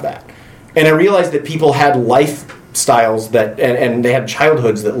have that. And I realized that people had lifestyles and they had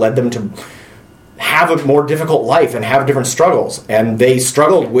childhoods that led them to have a more difficult life and have different struggles. And they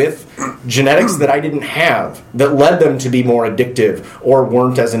struggled with genetics that I didn't have that led them to be more addictive or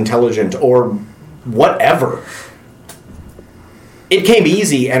weren't as intelligent or whatever. It came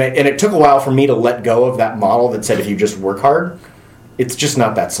easy, and it took a while for me to let go of that model that said if you just work hard. It's just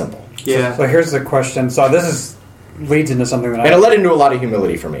not that simple. Yeah. So here's the question. So this leads into something that it led into a lot of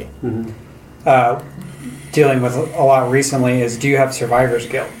humility for me. Mm-hmm. Dealing with a lot recently is, do you have survivor's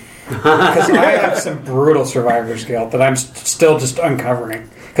guilt? Because I have some brutal survivor's guilt that I'm still just uncovering.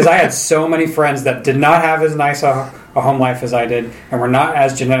 Because I had so many friends that did not have as nice a home life as I did, and were not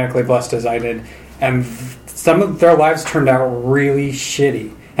as genetically blessed as I did, and some of their lives turned out really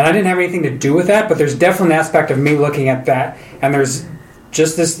shitty. And I didn't have anything to do with that, but there's definitely an aspect of me looking at that, and there's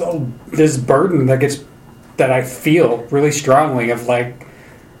just this burden that I feel really strongly of like.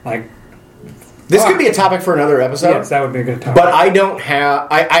 This could be a topic for another episode. Yes, that would be a good topic. But I don't have.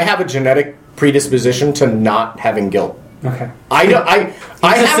 I have a genetic predisposition to not having guilt. Okay. I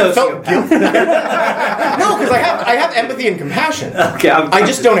haven't felt guilt. No, because I have empathy and compassion. Okay. I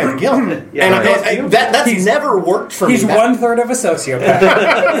just don't have guilt. Yeah, and that's never worked for me. He's 1/3 of a sociopath.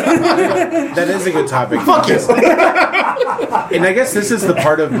 That is a good topic. Fuck you. And I guess this is the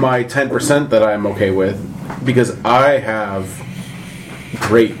part of my 10% that I'm okay with, because I have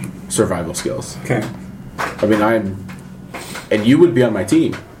great survival skills. Okay. I mean, and you would be on my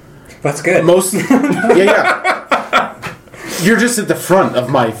team. That's good. Yeah. You're just at the front of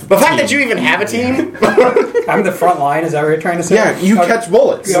my The fact that you even have a team? I'm the front line, is that what you're trying to say? Yeah, you catch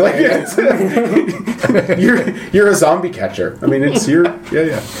bullets. Okay. You're a zombie catcher. I mean,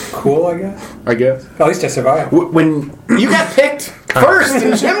 yeah. Cool, I guess. At least I survived. When you got picked first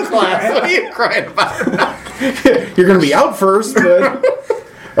in gym class, what are you crying about? You're going to be out first, but...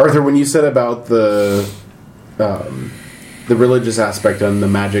 Arthur, when you said about the religious aspect and the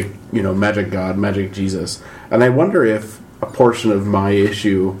magic God, magic Jesus, and I wonder if a portion of my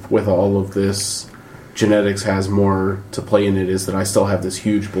issue with all of this genetics has more to play in it is that I still have this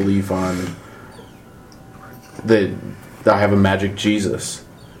huge belief on that I have a magic Jesus,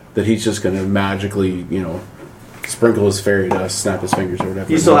 that he's just going to magically, sprinkle his fairy dust, snap his fingers or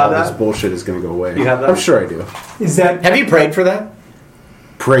whatever. You still have This that? bullshit is going to go away. You have that? I'm sure I do. Is that Have you prayed for that?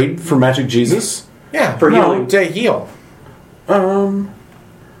 Prayed for magic Jesus? Yeah, For healing. to heal. I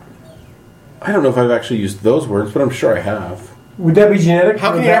don't know if I've actually used those words, but I'm sure I have. would that be genetic? How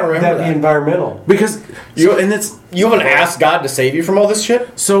or can would you not would remember that that? be environmental? Because you haven't asked God to save you from all this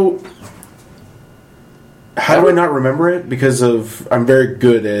shit? So how do I not remember it? Because I'm very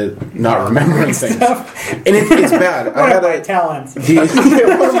good at not remembering things, and it's bad. One of my talents. One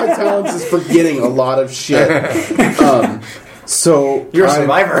of my talents is forgetting a lot of shit. So You're a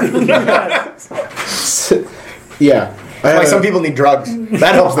survivor. Yeah. That's why some people need drugs.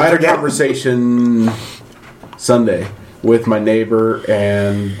 That helps them I had a forget. conversation Sunday with my neighbor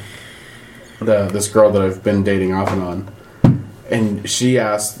and this girl that I've been dating off and on. And she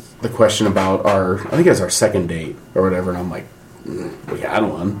asked the question about I think it was our second date or whatever, and I'm like, we had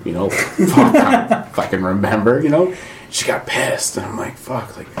one, fuck, I fucking remember, She got pissed, and I'm like,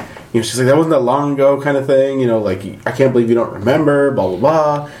 fuck, she's like, that wasn't that long ago kind of thing, I can't believe you don't remember, blah, blah,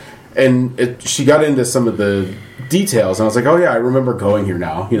 blah. And she got into some of the details, and I was like, oh yeah, I remember going here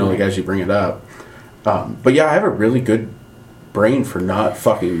now, as you bring it up. But yeah, I have a really good brain for not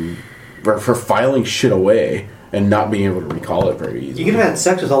fucking, for filing shit away and not being able to recall it very easily. You could have had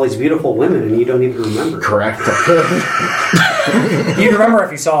sex with all these beautiful women and you don't even remember. Correct. You'd remember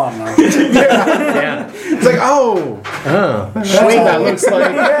if you saw him, though. Yeah. It's like, swing that looks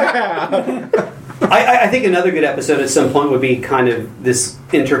like, yeah. I think another good episode at some point would be kind of this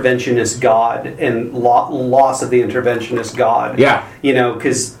interventionist God and loss of the interventionist God. Yeah.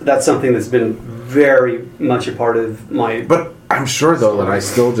 Because that's something that's been very much a part of my... But I'm sure, though, that I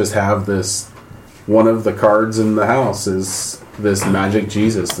still just have this... One of the cards in the house is this magic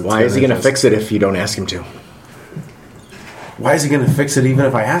Jesus. Why is he going to fix it if you don't ask him to? Why is he going to fix it even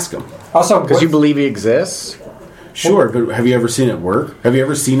if I ask him? Also, Because you believe he exists? Sure, but have you ever seen it work? Have you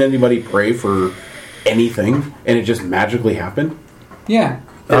ever seen anybody pray for anything and it just magically happened? Yeah.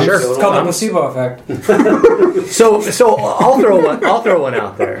 Sure. It's called the placebo effect. So I'll throw one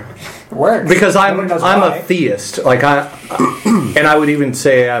out there. Works. Because I'm Nobody knows a why. theist. And I would even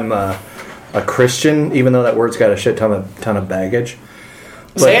say I'm a Christian, even though that word's got a shit ton of baggage.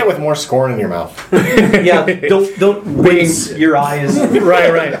 Say it with more scorn in your mouth. Yeah, don't wince your eyes.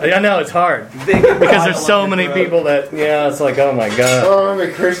 Right. I know it's hard because there's so many people that it's like, oh my god. Oh, I'm a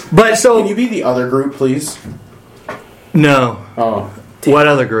Christian. But so Can you be the other group, please? no. Oh. What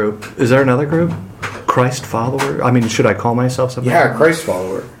other group? Is there another group? Christ follower? I mean, should I call myself something? Yeah, Christ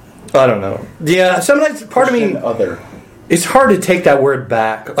follower. I don't know. Yeah, sometimes part of me. Other. It's hard to take that word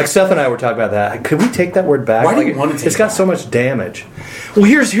back. Like Seth and I were talking about that. Could we take that word back? Why do you want to take It's got it so much damage. Well,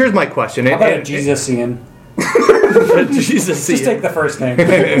 here's my question. How about a Jesus-ian? Jesus. Just take the first name.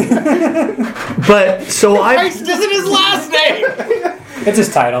 But so Christ isn't his last name! It's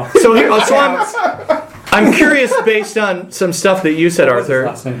his title. So I'm curious based on some stuff that you said, Arthur.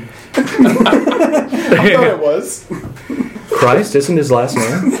 Last name. I thought it was. Christ isn't his last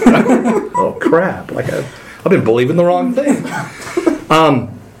name. Oh crap! I've been believing the wrong thing.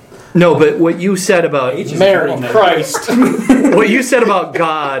 No, but what you said about Mary Christ. what you said about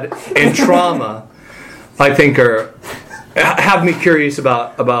God and trauma, I think have me curious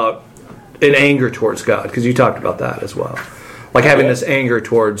about an anger towards God, because you talked about that as well, like having this anger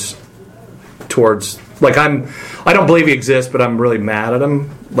towards like I don't believe he exists, but I'm really mad at him.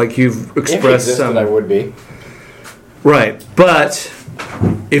 Like you've expressed If he existed, some I would be. right, but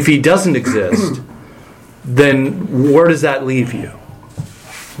if he doesn't exist. Then where does that leave you?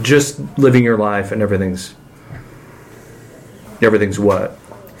 Just living your life and everything's what?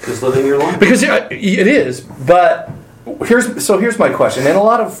 Just living your life. Because it is, but here's my question. And a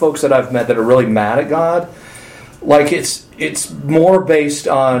lot of folks that I've met that are really mad at God, like it's more based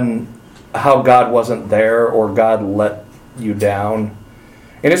on how God wasn't there or God let you down.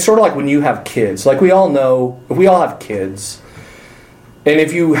 And it's sort of like when you have kids. Like we all have kids. And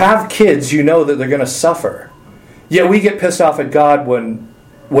if you have kids, you know that they're going to suffer. Yet we get pissed off at God when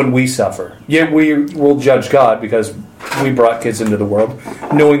we suffer. Yet we will judge God because we brought kids into the world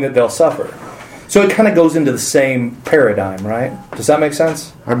knowing that they'll suffer. So it kind of goes into the same paradigm, right? Does that make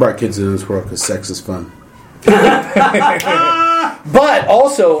sense? I brought kids into this world because sex is fun. But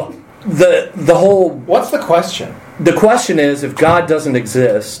also, the whole... What's the question? The question is, if God doesn't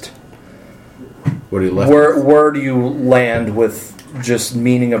exist, What are you left with? where do you land with just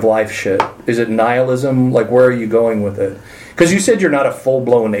meaning of life shit? Is it nihilism? Like, where are you going with it? Because you said you're not a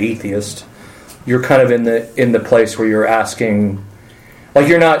full-blown atheist. You're kind of in the place where you're asking, Like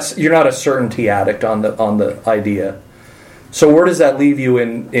you're not a certainty addict on the idea. So where does that leave you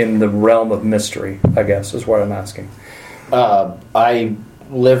in the realm of mystery, I guess, is what I'm asking. I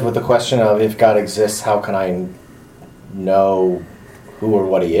live with the question of, if God exists, how can I know who or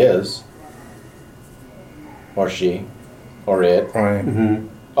what he is? Or she? Or it? Right.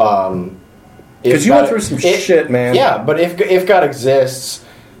 Mm-hmm. Because you went through some shit, man. Yeah, but if God exists...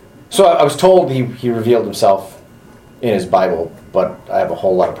 So I was told he revealed himself in his Bible, but I have a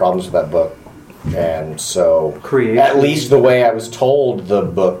whole lot of problems with that book. And so, at least the way I was told the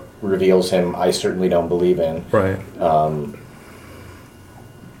book reveals him, I certainly don't believe in. Right.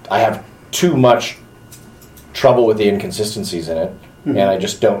 I have too much trouble with the inconsistencies in it, and I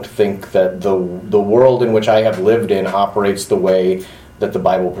just don't think that the world in which I have lived in operates the way that the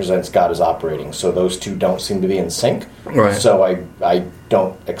Bible presents God as operating. So those two don't seem to be in sync. Right. So I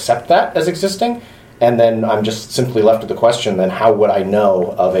don't accept that as existing. And then I'm just simply left with the question, then how would I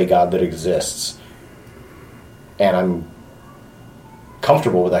know of a God that exists? And I'm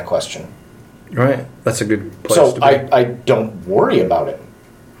comfortable with that question. Right. That's a good place so to be. I don't worry about it.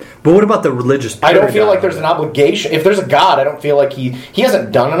 But what about the religious paradigm? I don't feel like there's an obligation. If there's a God, I don't feel like he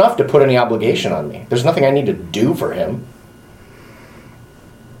hasn't done enough to put any obligation on me. There's nothing I need to do for him.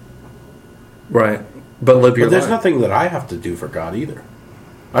 Right. But live your But there's life. nothing that I have to do for God either.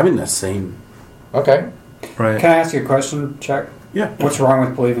 I'm in the same... Okay. Right. Can I ask you a question, Chuck? Yeah. What's wrong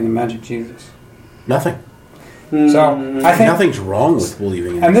with believing in magic Jesus? Nothing. So I think Nothing's wrong with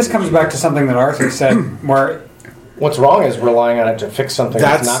believing in and this comes back to something that Arthur said, where what's wrong is relying on it to fix something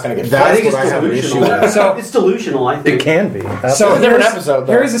that's not going to get fixed. I think it's delusional. So it's delusional. I think it can be. So a different episode.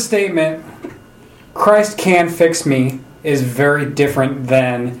 Though. Here's a statement: Christ can fix me is very different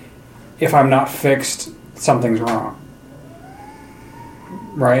than if I'm not fixed, something's wrong.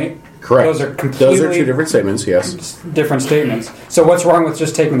 Right? Correct. Those are completely Those are two different statements, yes. Different statements. So what's wrong with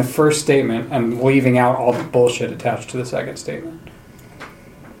just taking the first statement and leaving out all the bullshit attached to the second statement?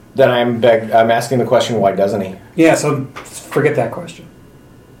 Then I'm asking the question, why doesn't he? Yeah, so forget that question.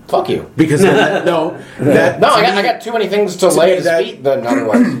 Fuck you. Because I got too many things to lay at his feet than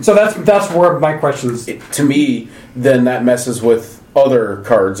otherwise. So that's where my question is. To me, then that messes with other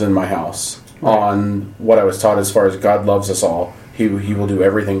cards in my house on what I was taught as far as God loves us all. He will do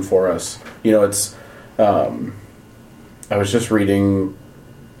everything for us. You know, it's... I was just reading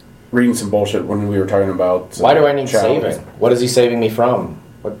some bullshit when we were talking about... Why do I need saving? What is he saving me from?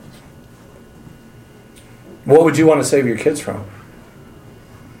 What would you want to save your kids from?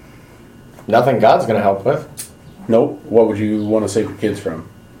 Nothing God's going to help with. Nope. What would you want to save your kids from?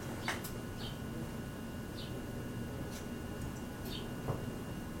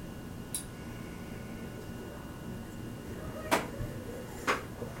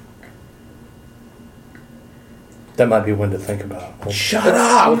 That might be one to think about. Shut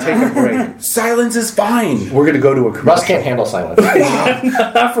up! We'll take a break. Silence is fine. We're going to go to a commercial. Russ can't handle silence.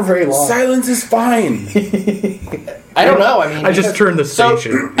 Not for very long. Silence is fine. I don't know. I mean, I just turned the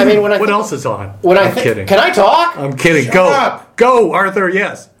station. I mean, what else is on? I'm kidding. Can I talk? I'm kidding. Shut Go. up. Go, Arthur,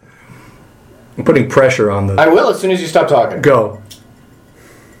 yes. I'm putting pressure on the... I will as soon as you stop talking. Go.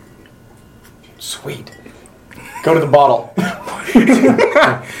 Sweet. Go to the bottle.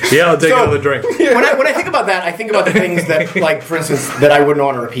 Yeah, I'll take another drink. When I think about that, I think about the things that, like, for instance, that I wouldn't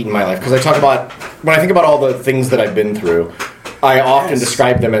want to repeat in my life. Because when I think about all the things that I've been through, I often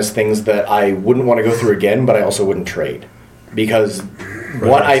describe them as things that I wouldn't want to go through again, but I also wouldn't trade. Because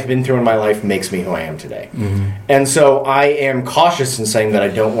what I've been through in my life makes me who I am today. Mm-hmm. And so I am cautious in saying that I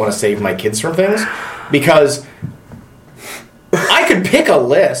don't want to save my kids from things, because I could pick a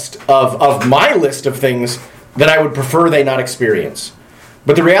list of my list of things that I would prefer they not experience.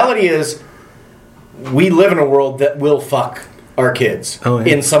 But the reality is, we live in a world that will fuck our kids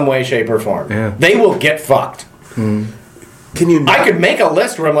in some way, shape, or form. Yeah. They will get fucked. Mm. Can you? I could make a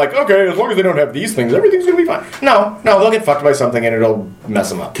list where I'm like, okay, as long as they don't have these things, everything's gonna be fine. No, they'll get fucked by something and it'll mess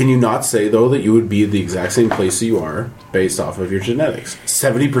them up. Can you not say, though, that you would be the exact same place you are based off of your genetics?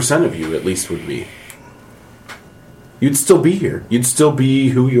 70% of you, at least, would be. You'd still be here. You'd still be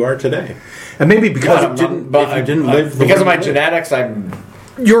who you are today. And maybe because if you didn't live because of my genetics, I'm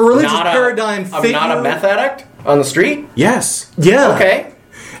your religious paradigm fit I'm not a meth addict on the street? Yes. Yeah. Okay.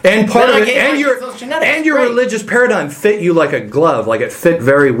 And part Then of I it, gave and my your kids those genetics. and your Great. religious paradigm fit you like a glove. Like it fit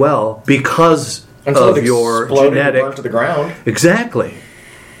very well because Until of it your exploded and genetic burnt to the ground. Exactly.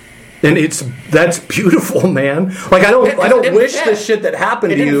 And that's beautiful, man. Like I don't wish fit. the shit that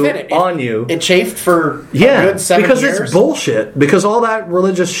happened It to you didn't fit. on you. It chafed for a Yeah, good 7 because years. it's bullshit. Because all that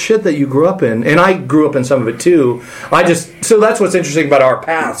religious shit that you grew up in, and I grew up in some of it too. So that's what's interesting about our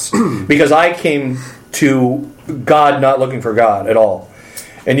paths. Because I came to God not looking for God at all.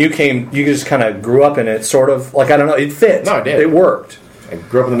 and you just kind of grew up in it, sort of. Like, I don't know, it fit. No, it did. It worked. I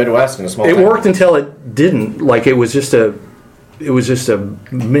grew up in the Midwest in a small town. It worked until it didn't. Like, it was just a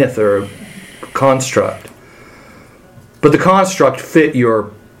myth or a construct. But the construct fit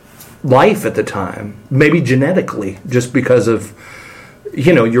your life at the time, maybe genetically, just because of,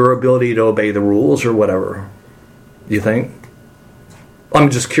 your ability to obey the rules or whatever. You think? I'm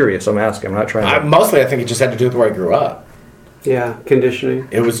just curious. I'm asking. I'm not trying to... Mostly, I think it just had to do with where I grew up. Yeah, conditioning.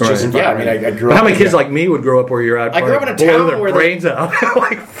 It was just... Right. Yeah, I mean, I grew But up... how many kids like me would grow up where you're at? I grew up in a blow town their where brains out.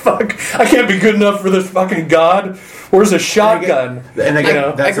 Like, fuck, I can't be good enough for this fucking god. Where's a shotgun? And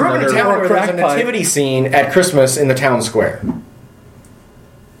I grew up in a town where there's a nativity scene at Christmas in the town square.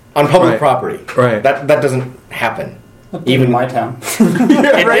 On public property. Right. That doesn't happen. Even in my town. In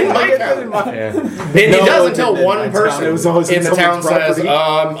my town. It does until one person in the town says,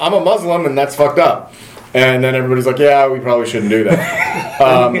 I'm a Muslim and that's fucked up. And then everybody's like, yeah, we probably shouldn't do that.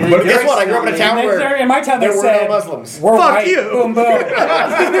 But guess what? I grew up in a town where in my town there they were said, no Muslims. We're Fuck white. you. Boom, boom.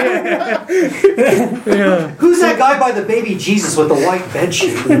 Who's that guy by the baby Jesus with the white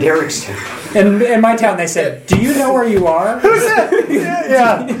bedsheet in Derrickstown? In my town, they said, do you know where you are? Who's that?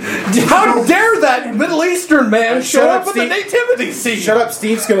 Yeah. How dare that Middle Eastern man show up at the nativity scene? Shut up,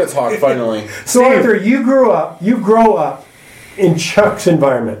 Steve's gonna talk finally. So Arthur, you grow up in Chuck's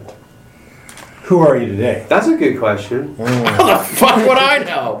environment. Who are you today? That's a good question. How the fuck would I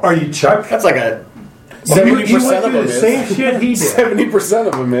know? Are you Chuck? That's like a... 70% you went of through them the is. same shit he did. 70%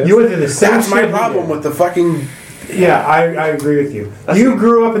 of them is. You went through the same That's my shit he problem did. with the fucking... Yeah, I agree with you. You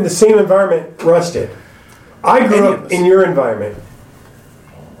grew up in the same environment Russ did. I grew up in your environment.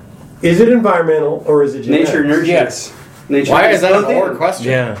 Is it environmental or is it genetic? Nature nurture. Yes. Nature Why is that an both or in. question?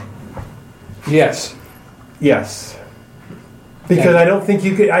 Yeah. Yes. Yes. Because I don't think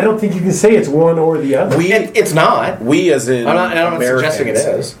you can say it's one or the other. It's not. We as in I'm not Americans suggesting it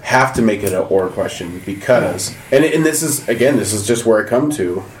is. have to make it an or question because... And this is just where I come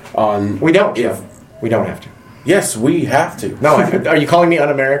to on... We don't. We don't have to. Yes, we have to. No, are you calling me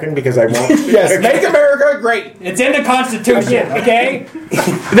un-American because I won't? Yes, make America great. It's in the Constitution, okay?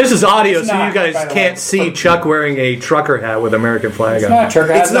 This is audio, so not, you guys by the can't way. see Chuck wearing a trucker hat with American flag It's on. not a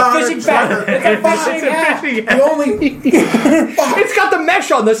trucker hat. It's not a fishing a hat. trucker. It's a fishing hat. The only... It's got the mesh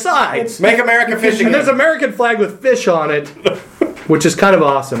on the sides. Make America fishing. And there's an American flag with fish on it, which is kind of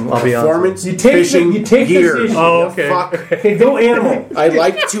awesome, I'll be honest. Performance You take fishing you take gear. this issue. Oh, okay. Fuck. Okay, go animal. I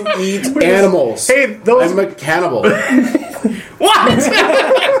like to eat animals. Hey, those... I'm a cannibal. What?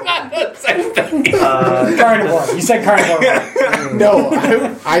 Carnivore. You said carnivore. No,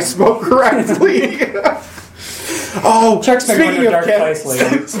 I spoke correctly. Oh, Chuck's been going to a dark place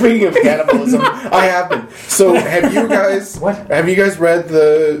lately. Speaking of cannibalism, I have been. So, have you guys? Have you guys read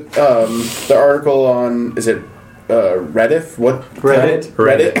the article on? Is it Reddit? What Reddit?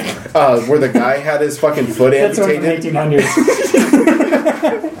 Where the guy had his fucking foot That's one from the amputated.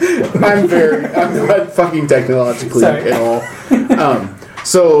 1800s. I'm not fucking technologically Sorry. at all.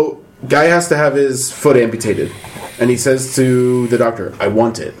 So, guy has to have his foot amputated, and he says to the doctor, "I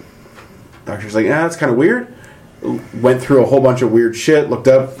want it." Doctor's like, "Yeah, that's kind of weird." Went through a whole bunch of weird shit. Looked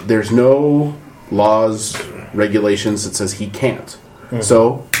up. There's no laws, regulations that says he can't.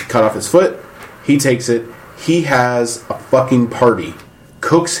 So, cut off his foot. He takes it. He has a fucking party.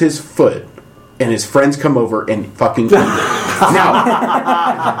 Cooks his foot. And his friends come over and fucking eat it. Now,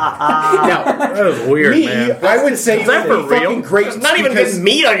 That was weird, man. I would say Is that it would for be real? fucking great. There's not even because- good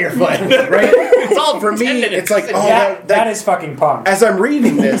meat on your foot. right? It's all For me, it's like, oh, That is fucking punk. as I'm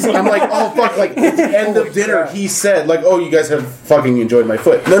reading this, I'm like, oh fuck! Like at the end of dinner, he said, like, oh, you guys have fucking enjoyed my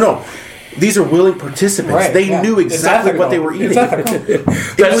foot. No. These are willing participants. Right, They yeah. knew It's exactly what they ethical. were eating. It's ethical.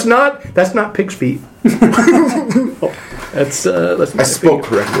 That's not pig's feet. That's not I spoke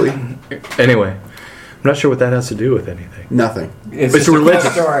correctly. Anyway, I'm not sure what that has to do with anything. Nothing. It's It's just a religious.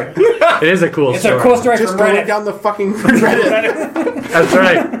 cool story. It is a cool It's story. a cool story Just from going Reddit. down the fucking Reddit. That's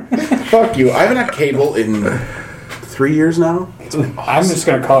right. Fuck you. I haven't had cable in 3 years now. I'm just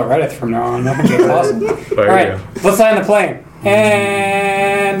going to call it Reddit from now on. I think it's awesome. There All you right, go. let's land the plane.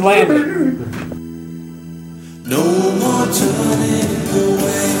 And landed. No more turning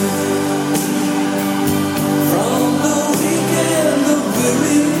away from the weak and the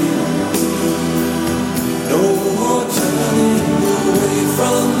weary. No more turning away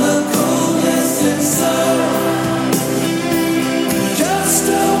from the coldness inside. Just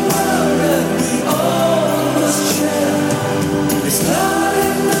a world that we all must share. It's not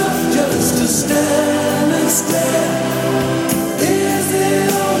enough just to stand and stare. Is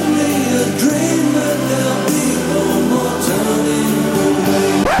it only a dream that there'll be no more turning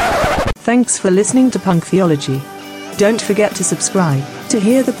away? Thanks for listening to Punk Theology. Don't forget to subscribe, To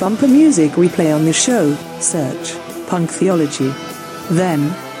hear the bumper music we play on the show, search Punk Theology. Then,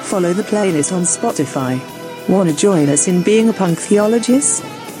 follow the playlist on Spotify. Wanna join us in being a punk theologist?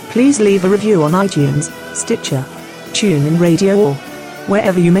 Please leave a review on iTunes, Stitcher, TuneIn Radio, or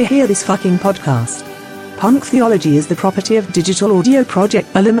wherever you may hear this fucking podcast. Punk Theology is the property of Digital Audio Project,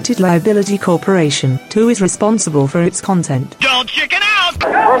 a limited liability corporation. Who is responsible for its content? Don't chicken out!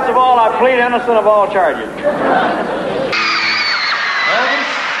 First of all, I plead innocent of all charges.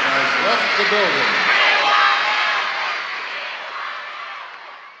 Elvis has left the building.